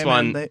man, like this straight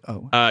one. man.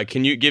 Oh.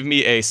 Can you give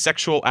me a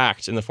sexual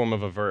act in the form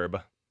of a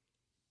verb?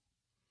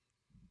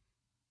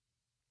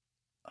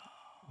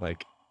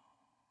 Like,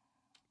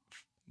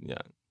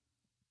 yeah.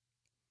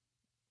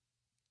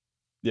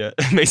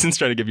 Mason's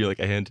trying to give you like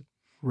a hint.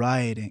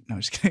 Rioting. No,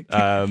 just kidding.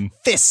 Um,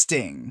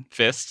 Fisting.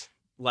 fist.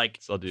 Like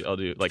So I'll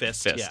do like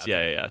fist, fist.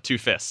 yeah, Yeah. Two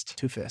fist.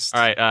 Two fists. All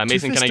right,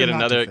 Mason. Can I Two-fist get or not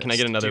another? two-fist? Can I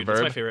get another dude, that's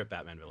verb? my favorite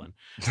Batman villain.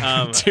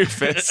 Two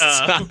fists.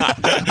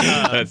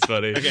 That's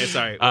funny. Okay,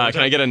 sorry.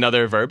 Can I get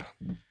another verb?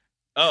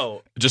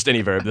 Oh, Just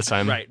any verb this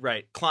time.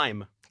 right.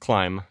 Climb.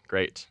 Climb.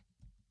 Great.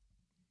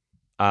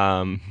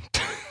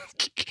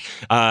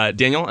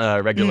 Daniel,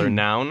 regular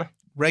noun.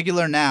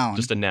 Regular noun.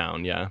 Just a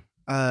noun, yeah.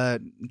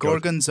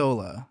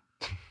 Gorgonzola.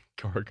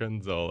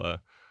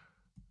 Gorgonzola.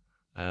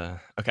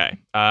 Okay.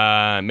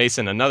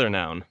 Mason, another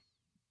noun.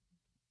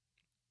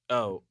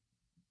 Oh.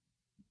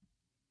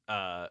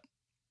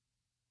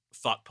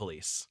 Thought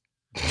police.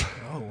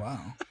 Oh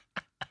wow.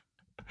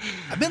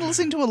 I've been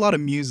listening to a lot of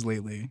Muse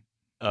lately.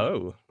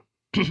 Oh.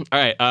 All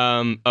right.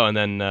 And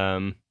then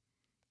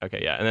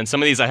okay, yeah. And then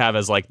some of these I have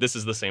as like this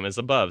is the same as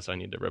above, so I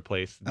need to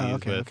replace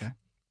these with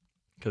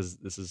because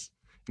this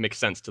makes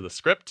sense to the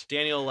script.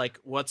 Daniel, like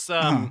what's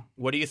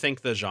what do you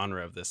think the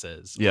genre of this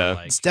is? Yeah.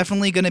 Like, It's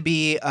definitely going to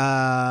be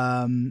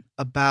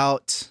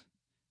about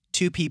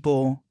two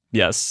people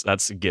Yes,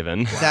 that's a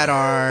given. that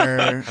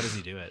are how does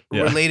he do it?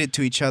 Yeah. related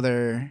to each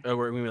other, Oh,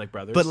 we're like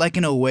brothers. but like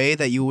in a way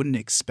that you wouldn't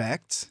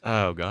expect.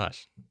 Oh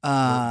gosh.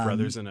 We're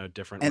brothers in a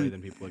different way and-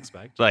 than people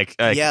expect. Like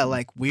yeah,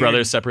 like weird.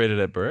 brothers separated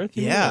at birth?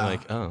 You mean? Yeah.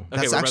 Like oh.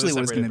 That's we're actually brothers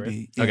what it's going to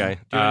separated be. Yeah. Okay.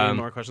 Do you have any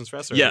more questions for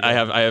us? Or Yeah,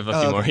 are we I have a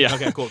few Oh, more. okay. Yeah.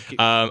 Okay, cool. Keep-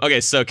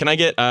 Okay, so can I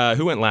get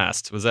who went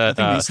last? Was that I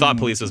think Mason Thought went.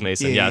 Police was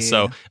Mason? Yeah, Yeah. yeah,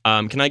 So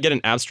can I get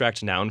an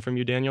abstract noun from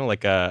you, Daniel?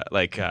 Like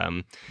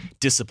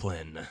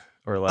discipline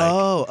or like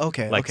Oh,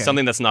 okay. like okay.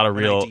 something that's not a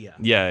real idea.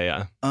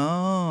 Yeah.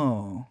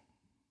 Oh.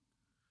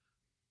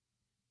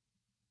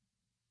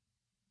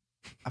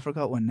 I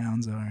forgot what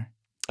nouns are.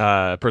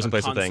 Person, a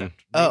place, or thing.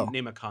 concept. Oh.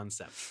 Name a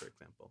concept, for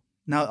example.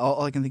 Now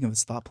all I can think of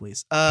is thought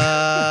police.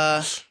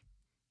 Or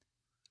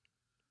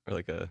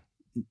like a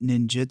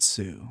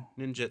Ninjutsu.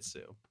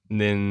 Ninjutsu.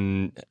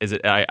 is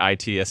it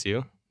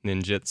ITSU?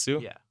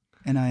 Ninjutsu? Yeah.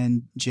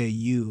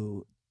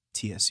 Ninjutsu.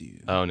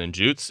 Oh,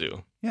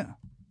 ninjutsu. Yeah.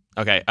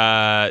 Okay.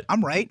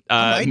 I'm right.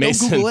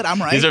 Mason, Don't Google it.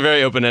 I'm right. These are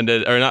very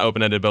open-ended, or not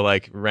open-ended, but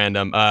like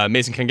random.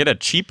 Mason, can I get a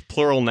cheap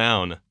plural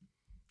noun?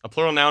 A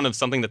plural noun of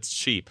something that's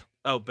cheap.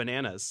 Oh,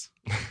 bananas.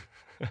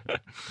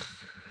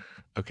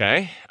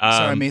 Okay.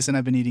 Sorry, Mason.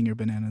 I've been eating your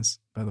bananas,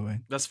 by the way.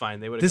 That's fine.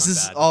 They would have This gone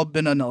has bad. all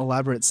been an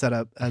elaborate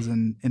setup as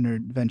an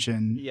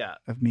intervention Yeah.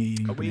 of me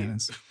eating We-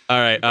 bananas. All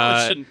right.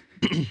 Probably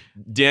shouldn't-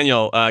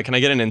 Daniel, can I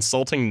get an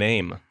insulting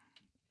name?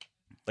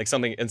 Like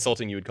something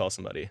insulting you would call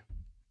somebody.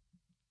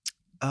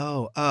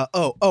 Oh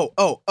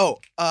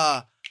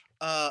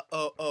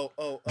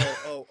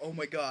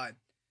my god.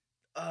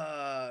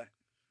 I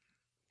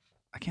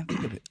can't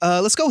think of it.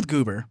 Let's go with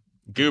Goober.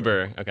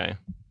 Goober. Okay.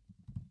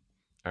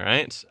 All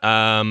right.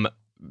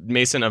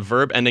 Mason, a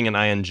verb ending in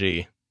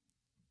ing.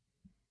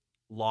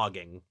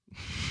 Logging.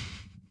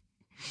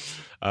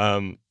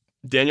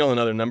 Daniel,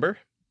 another number.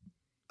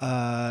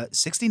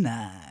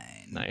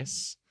 69.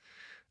 Nice.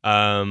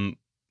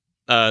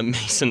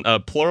 Mason, a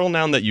plural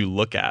noun that you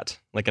look at,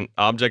 like an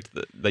object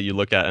that you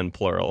look at in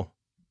plural,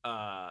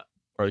 or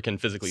can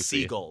physically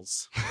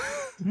Seagulls.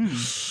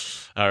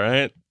 see. All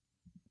right.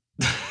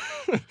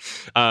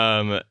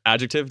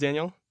 Adjective,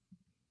 Daniel.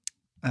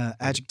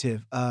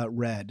 Adjective.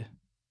 Red.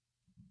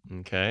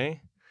 Okay.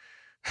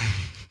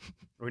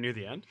 Are we near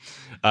the end?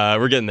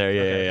 We're getting there.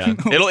 Yeah,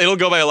 Okay. yeah. It'll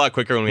go by a lot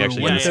quicker when we We're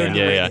actually one get third to of it.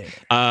 the Yeah, way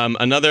yeah.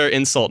 Another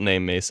insult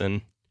name,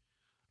 Mason.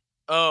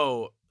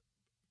 Oh,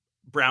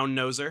 brown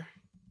noser.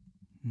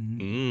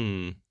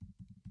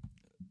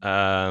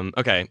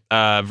 Okay.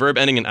 Verb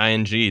ending in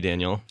ing,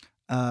 Daniel.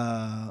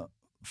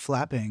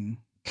 Flapping.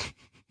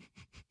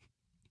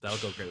 That'll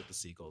go great with the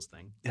seagulls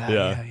thing. Yeah.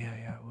 Yeah.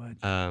 It would.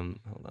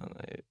 Hold on.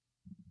 I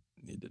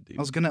need to do.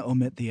 I was gonna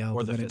omit the L,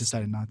 Or but the then I fisting.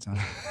 decided not to.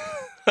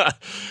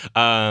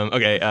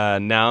 Okay.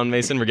 Noun,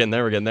 Mason. We're getting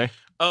there.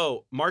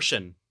 Oh,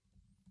 Martian.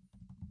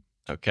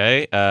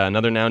 Okay.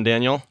 Another noun,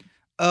 Daniel.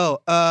 Oh,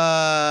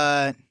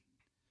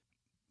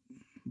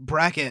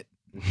 bracket.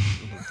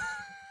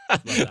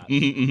 Love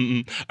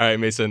that. All right,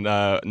 Mason.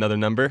 Another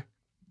number.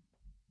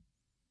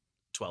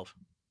 12.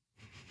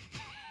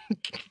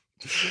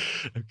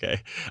 Okay.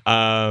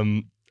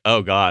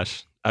 Oh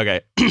gosh.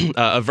 Okay.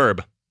 A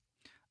verb.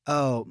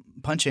 Oh,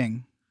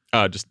 punching.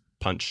 Just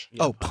punch.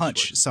 Yeah, Oh,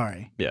 punch. word.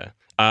 Sorry. Yeah.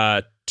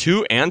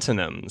 Two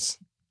antonyms,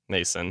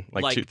 Mason.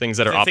 Like two things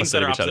that are things opposite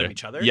that are of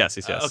each other. Yes.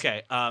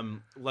 Okay.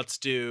 Let's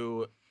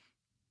do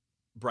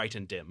bright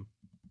and dim.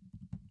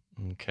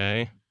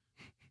 Okay.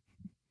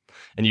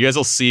 And you guys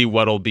will see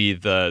what'll be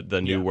the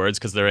new Yeah. words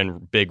because they're in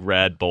big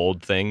red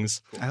bold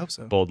things, I hope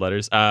so. bold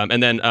letters.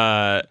 And then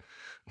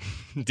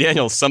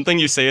Daniel, something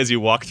you say as you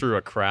walk through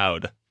a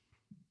crowd.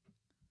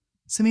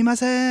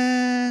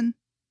 Sumimasen.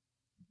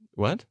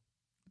 What?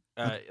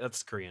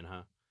 That's Korean,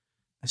 huh?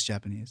 That's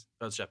Japanese.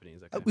 That's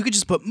Japanese. Okay. We could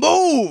just put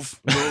move.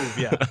 Move,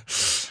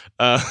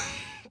 yeah.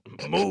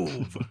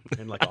 Move.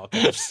 In like all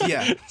caps.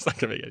 Yeah. It's not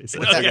gonna make any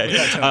sense. With that- Okay. with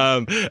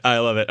that I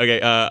love it. Okay.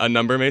 A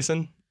number,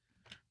 Mason.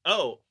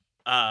 Oh,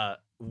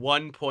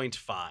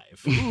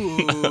 1.5.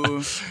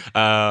 Ooh.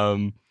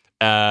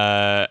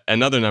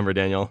 Another number,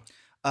 Daniel.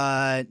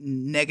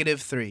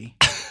 -3.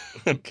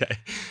 Okay.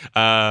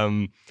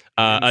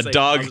 A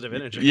dog. Positive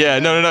energy. Yeah,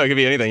 no. It could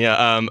be anything.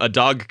 Yeah. A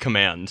dog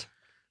command.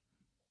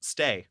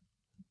 Stay.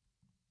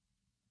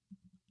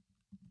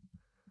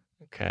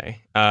 Okay.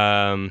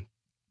 An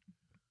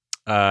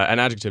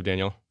adjective,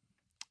 Daniel.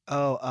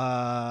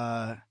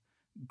 Oh,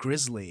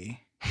 grizzly.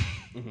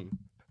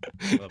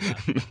 I love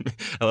that.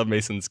 I love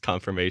Mason's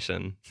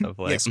confirmation of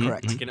like. Yes,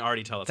 correct. I can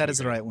already tell it's That gonna is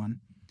be the great. right one.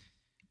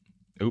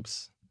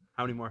 Oops.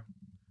 How many more?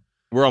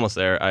 We're almost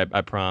there.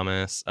 I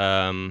promise.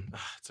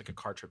 It's like a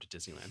car trip to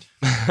Disneyland.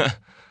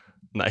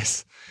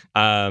 Nice.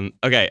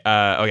 Okay.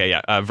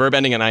 Yeah. Verb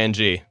ending in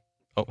ing.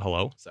 Oh,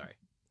 hello. Sorry.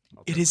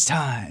 It is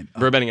time.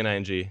 Verb ending in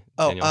ing.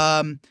 Oh,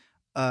 Daniel.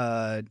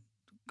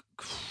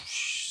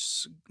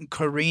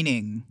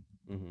 careening.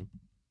 Mm-hmm.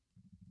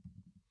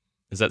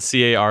 Is that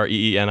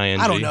careening?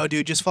 I don't know,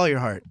 dude. Just follow your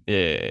heart.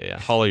 Yeah.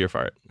 Hollow your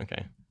fart.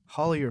 Okay.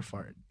 Hollow your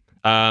fart.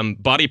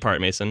 Body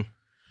part, Mason.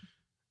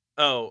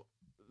 Oh,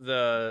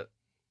 the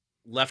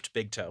left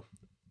big toe.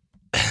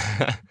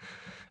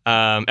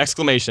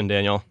 Exclamation,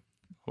 Daniel.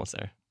 Almost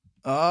there.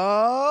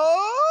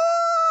 Oh.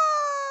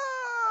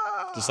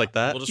 Just like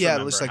that? We'll just Yeah,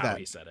 remember just like how that.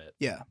 he said it.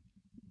 Yeah.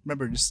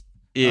 Remember, just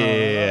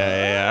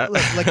Yeah.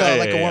 like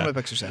a warm up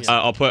exercise.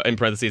 I'll put in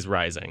parentheses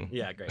rising.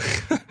 Yeah, great.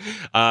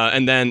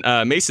 And then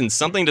Mason,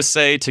 something to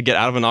say to get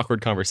out of an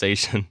awkward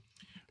conversation.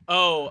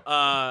 Oh,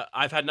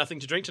 I've had nothing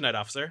to drink tonight,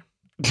 officer.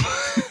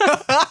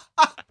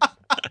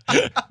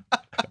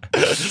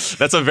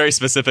 That's a very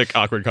specific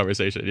awkward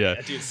conversation. Yeah.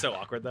 Dude, it's so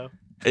awkward though.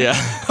 Yeah.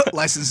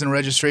 License and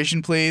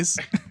registration, please.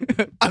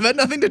 I've had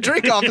nothing to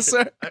drink,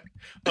 officer.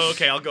 Oh,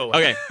 okay, I'll go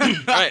away. Okay.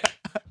 All right.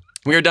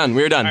 We're done.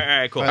 We're done. All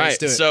right, cool. All right, let's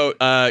do it.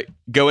 So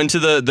go into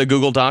the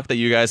Google Doc that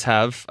you guys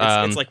have.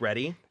 It's like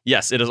ready.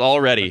 Yes, it is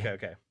all ready.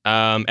 Okay.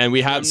 And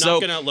we have I'm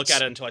not gonna look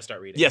at it until I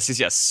start reading. Yes.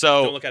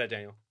 So Don't look at it,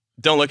 Daniel.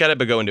 don't look at it,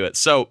 but go into it.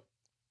 So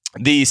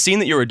the scene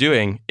that you were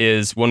doing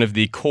is one of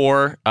the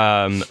core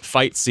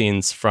fight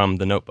scenes from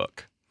The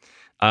Notebook.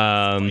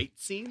 Fight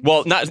scene?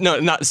 Well, not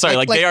sorry.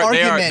 Like they are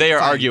argument fight,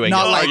 arguing.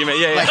 not Yes, like- argument.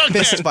 Yeah. like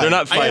fist fight. They're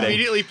not I fighting.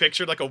 immediately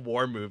pictured like a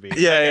war movie.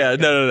 Yeah.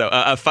 No.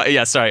 A fight.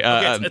 Yeah. Sorry.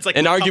 it's like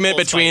an the argument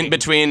couples fighting.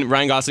 between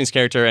Ryan Gosling's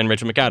character and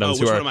Rachel McAdams. Oh,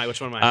 which one am I? Which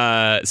one am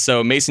I?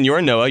 So Mason, you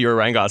are Noah. You are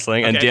Ryan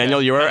Gosling, and Okay, Daniel,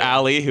 okay. you are Okay.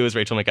 Allie, who is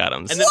Rachel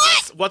McAdams. And then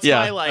what's Yeah.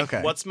 my like?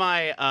 Okay. What's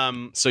my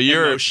So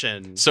you're-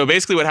 emotion? So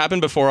basically, what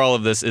happened before all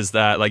of this is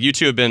that like you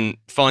two have been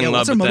falling in love,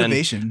 what's her but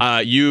motivation?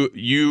 then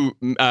you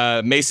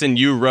Mason,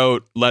 you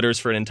wrote letters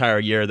for an entire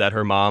year that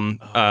her mom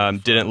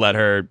didn't let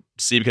her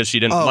see because she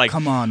didn't Oh, like.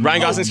 come on, Ryan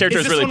Mom. Gosling's character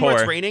Is is this really one where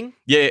poor. it's raining?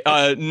 Yeah.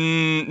 not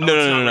No. This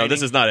raining?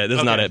 is not it. This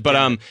is not Okay, it. But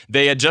damn it.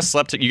 they had just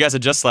slept. You guys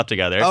had just slept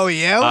together. Oh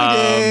yeah, we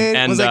did.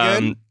 And Was that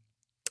good?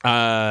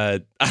 I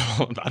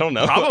don't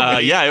know.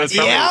 Probably. Yeah, it was.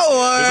 Probably, Yeah, it It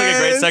was like a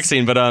great was. sex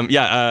scene, but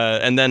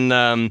and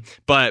then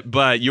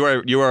but you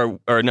are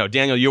or no,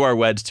 Daniel, you are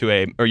wed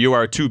to you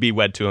are to be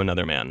wed to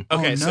another man.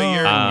 Okay, Oh, so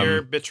no.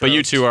 you're betrothed. But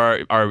you two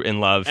are in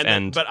love, and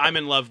and, then, but I'm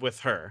in love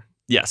with her.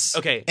 yes,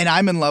 Okay, And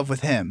I'm in love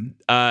with him.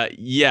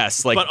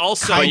 yes, like but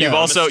also Kind you've of.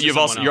 also promised to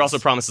someone you're also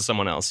else. promised to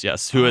someone else,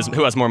 yes, who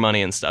has more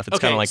money and stuff. It's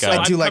Okay, kind of like so I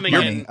I'm do like coming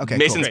money. in. Okay,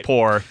 Mason's Great.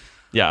 poor.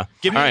 Yeah.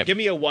 Give me All right. give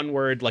me a one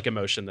word like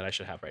emotion that I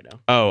should have right now,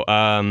 Oh,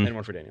 and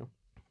one for Daniel.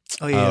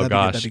 cool. Oh yeah, oh that'd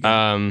gosh. be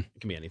good. It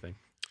can be anything.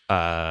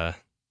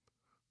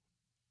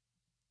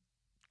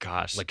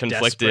 Gosh, Like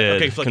conflicted,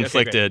 desperate. Okay,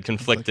 conflicted.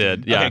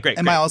 Conflicted. Yeah. Okay, great.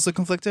 Am I also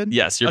conflicted?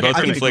 Yes, you're Okay, both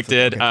perfect.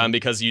 conflicted Okay, cool.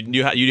 because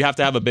you have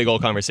to have a big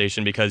old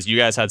conversation because you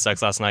guys had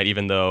sex last night,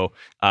 even though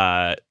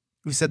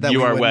We said that you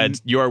we are wouldn't-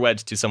 wed. You are wed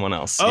to someone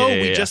else. Oh, Yeah,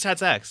 yeah, we yeah. just had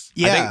sex.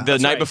 Yeah. I think the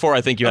That's night right. before.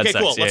 I think you had Okay,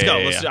 sex. cool. Let's Yeah, go.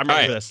 yeah, Let's- yeah. I'm ready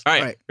All for right. this. All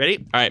right. Right. Ready?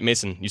 All right,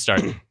 Mason, you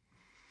start.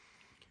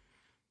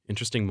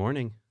 Interesting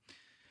morning.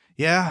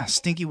 Yeah,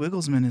 Stinky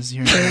Wigglesman is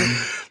here.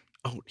 now.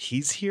 Oh,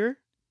 he's here?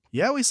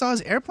 Yeah, we saw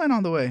his airplane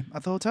on the way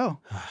at the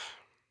hotel.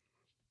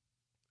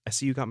 I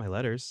see you got my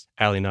letters.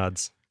 Allie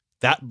nods.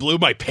 That blew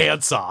my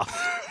pants off.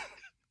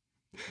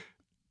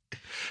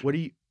 What are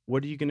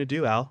you gonna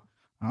do, Al?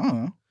 I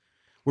don't know.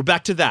 We're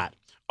back to that.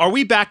 Are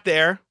we back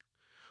there?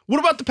 What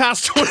about the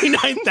past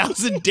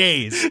 29,000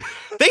 days?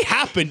 They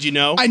happened, you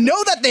know. I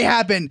know that they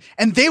happened,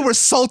 and they were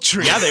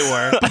sultry. Yeah, they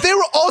were. But they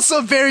were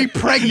also very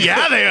pregnant.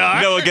 Yeah, they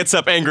are. Noah gets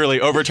up angrily,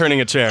 overturning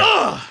a chair.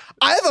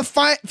 I have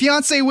a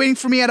fiance waiting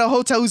for me at a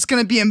hotel who's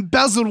gonna be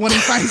embezzled when he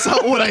finds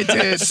out what I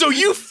did. So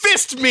you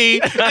fist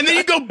me, and then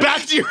you go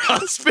back to your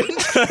husband.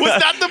 Was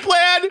that the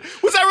plan?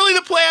 Was that really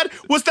the plan?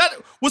 Was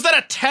that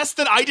a test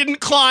that I didn't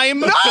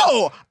climb?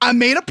 No, I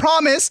made a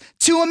promise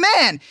to a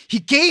man. He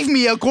gave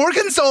me a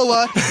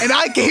gorgonzola, and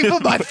I gave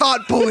him my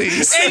thought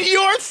police. And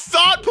your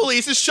thought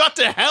police is shut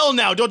to hell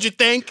now, don't you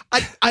think?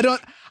 I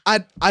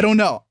don't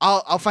know.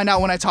 I'll find out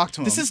when I talk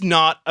to him. This is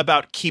not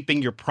about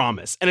keeping your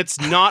promise, and it's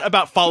not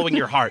about following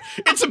your heart.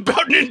 It's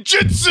about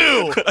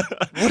ninjutsu!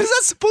 what is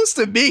that supposed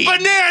to mean?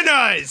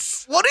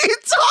 Bananas! What are you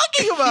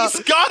talking about?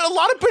 He's got a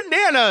lot of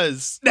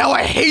bananas! Now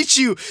I hate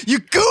you, you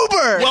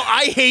goober. Well,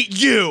 I hate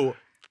you!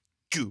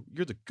 Goo,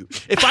 you're the goo.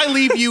 If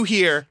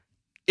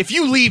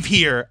you leave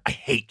here, I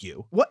hate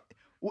you. what?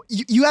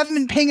 You haven't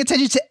been paying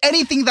attention to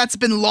anything that's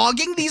been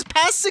logging these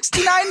past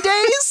 69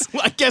 days?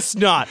 Well, I guess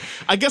not.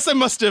 I guess I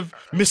must have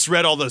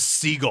misread all those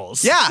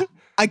seagulls. Yeah,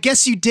 I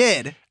guess you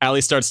did.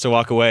 Allie starts to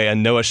walk away,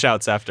 and Noah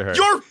shouts after her.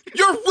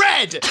 You're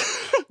red!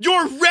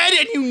 You're red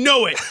and you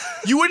know it!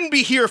 You wouldn't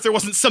be here if there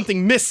wasn't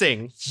something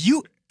missing.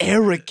 You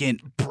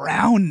arrogant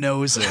brown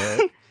noser.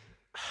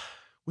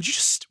 Would you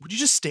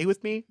just stay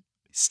with me?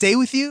 Stay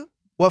with you?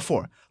 What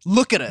for?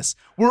 Look at us.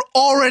 We're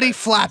already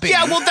flapping.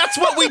 Yeah, well, that's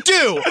what we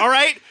do, all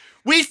right?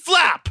 We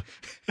flap.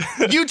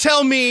 You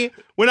tell me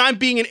when I'm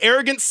being an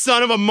arrogant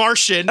son of a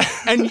Martian,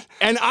 and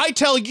I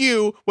tell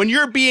you when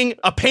you're being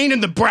a pain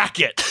in the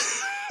bracket.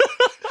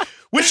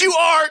 Which you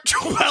are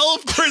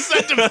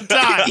 12% of the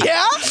time.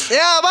 Yeah?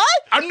 Yeah, am I?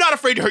 I'm not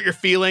afraid to hurt your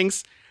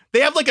feelings.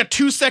 They have like a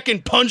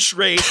 2-second punch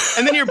rate,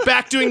 and then you're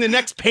back doing the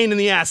next pain in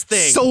the ass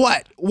thing. So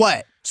what?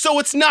 What? So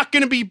it's not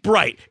going to be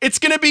bright. It's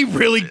going to be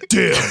really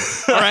dim,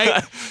 all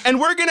right?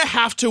 And we're going to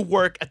have to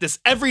work at this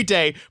every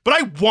day, but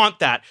I want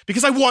that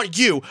because I want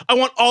you. I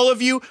want all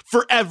of you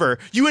forever.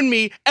 You and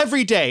me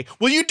every day.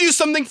 Will you do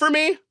something for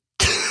me?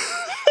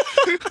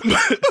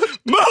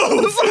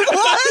 Move!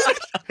 What?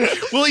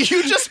 Will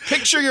you just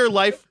picture your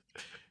life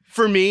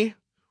for me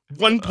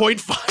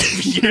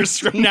 1.5 years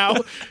from now?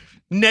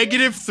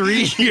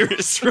 -3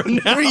 years from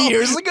now. 3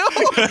 years ago?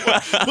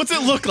 What's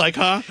it look like,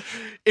 huh?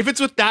 If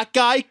it's with that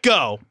guy,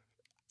 go.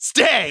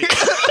 Stay.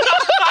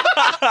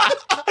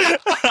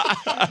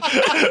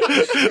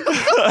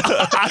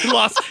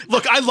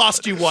 I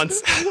lost you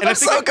once. And I'm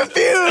so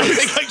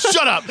confused.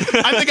 Shut up.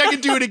 I think I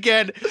can do it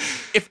again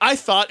if I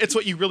thought it's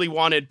what you really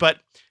wanted, but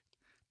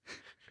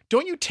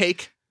don't you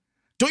take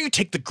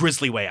the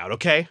grisly way out,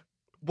 okay?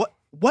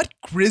 What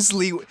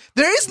grisly?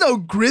 There is no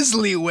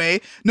grisly way.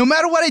 No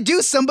matter what I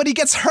do, somebody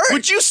gets hurt.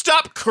 Would you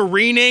stop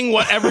careening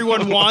what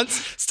everyone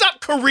wants?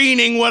 Stop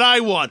careening what I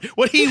want,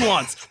 what he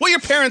wants, what your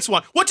parents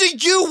want. What do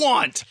you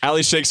want?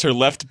 Allie shakes her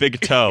left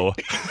big toe.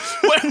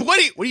 What are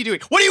you doing?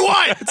 What do you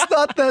want? It's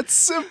not that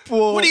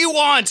simple. What do you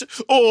want?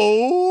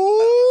 Oh.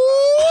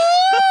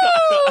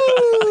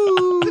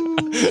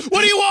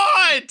 What do you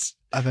want?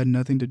 I've had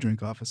nothing to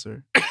drink,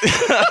 officer.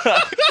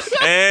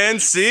 And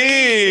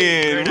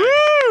scene.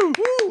 Woo!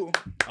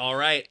 All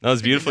right. That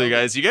was beautiful, you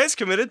guys. You guys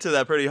committed to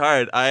that pretty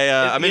hard.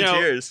 I'm in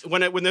tears.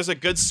 When there's a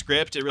good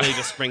script, it really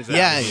just brings out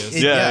Yeah, the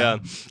Yeah.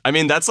 I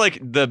mean, that's like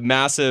the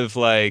massive,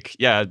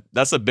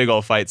 that's a big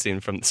old fight scene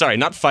from, sorry,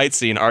 not fight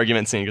scene,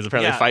 argument scene, because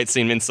apparently fight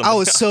scene means something I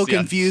was so else.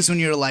 confused when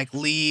you're like,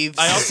 leave,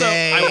 I want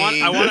stay.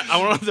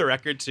 on the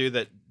record, too,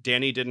 that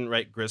Danny didn't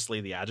write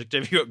Grizzly the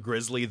adjective. He wrote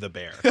Grizzly the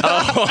bear.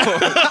 Oh,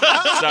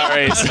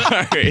 sorry.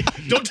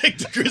 Don't take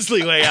the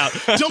Grizzly way out.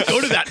 Don't go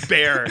to that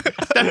bear.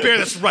 That bear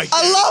that's right there.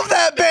 I love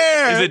that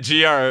bear. Is it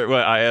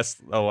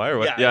G-R-I-S-L-Y or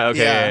what? Yeah,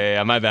 okay.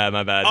 Yeah. My bad.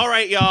 All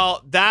right,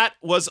 y'all. That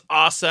was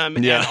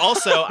awesome. Yeah. And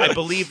also, I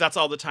believe that's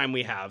all the time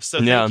we have. So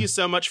thank you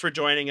so much for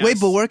joining us. Wait,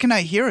 but where can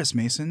I hear us,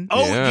 Mason?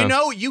 Oh,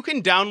 Yeah. you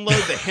can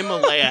download the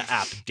Himalaya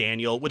app,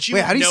 Daniel, which you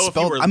Wait, how do you know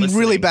spell if you were I'm listening.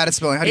 really bad at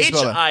spelling. How do you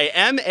spell that?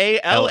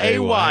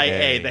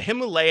 Himalaya, the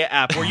Himalaya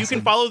app, where you can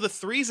follow the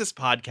Threezus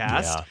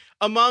podcast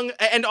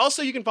and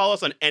also you can follow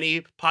us on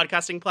any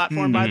podcasting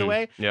platform, by the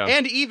way,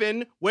 and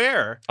even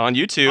where on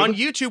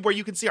YouTube, where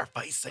you can see our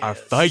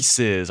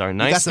faces, our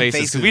nice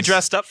faces. 'Cause we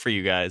dressed up for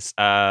you guys.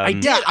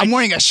 I'm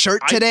wearing a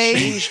shirt today. I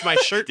changed my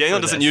shirt. Daniel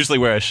doesn't usually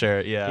wear a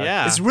shirt.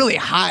 Yeah. It's really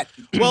hot.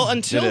 Well,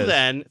 until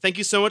then, thank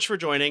you so much for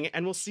joining,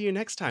 and we'll see you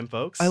next time,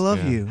 folks. I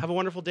love you. Have a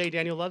wonderful day.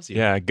 Daniel loves you.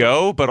 Yeah,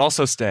 go, but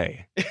also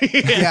stay.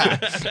 Yeah.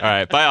 All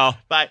right, bye all.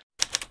 Bye.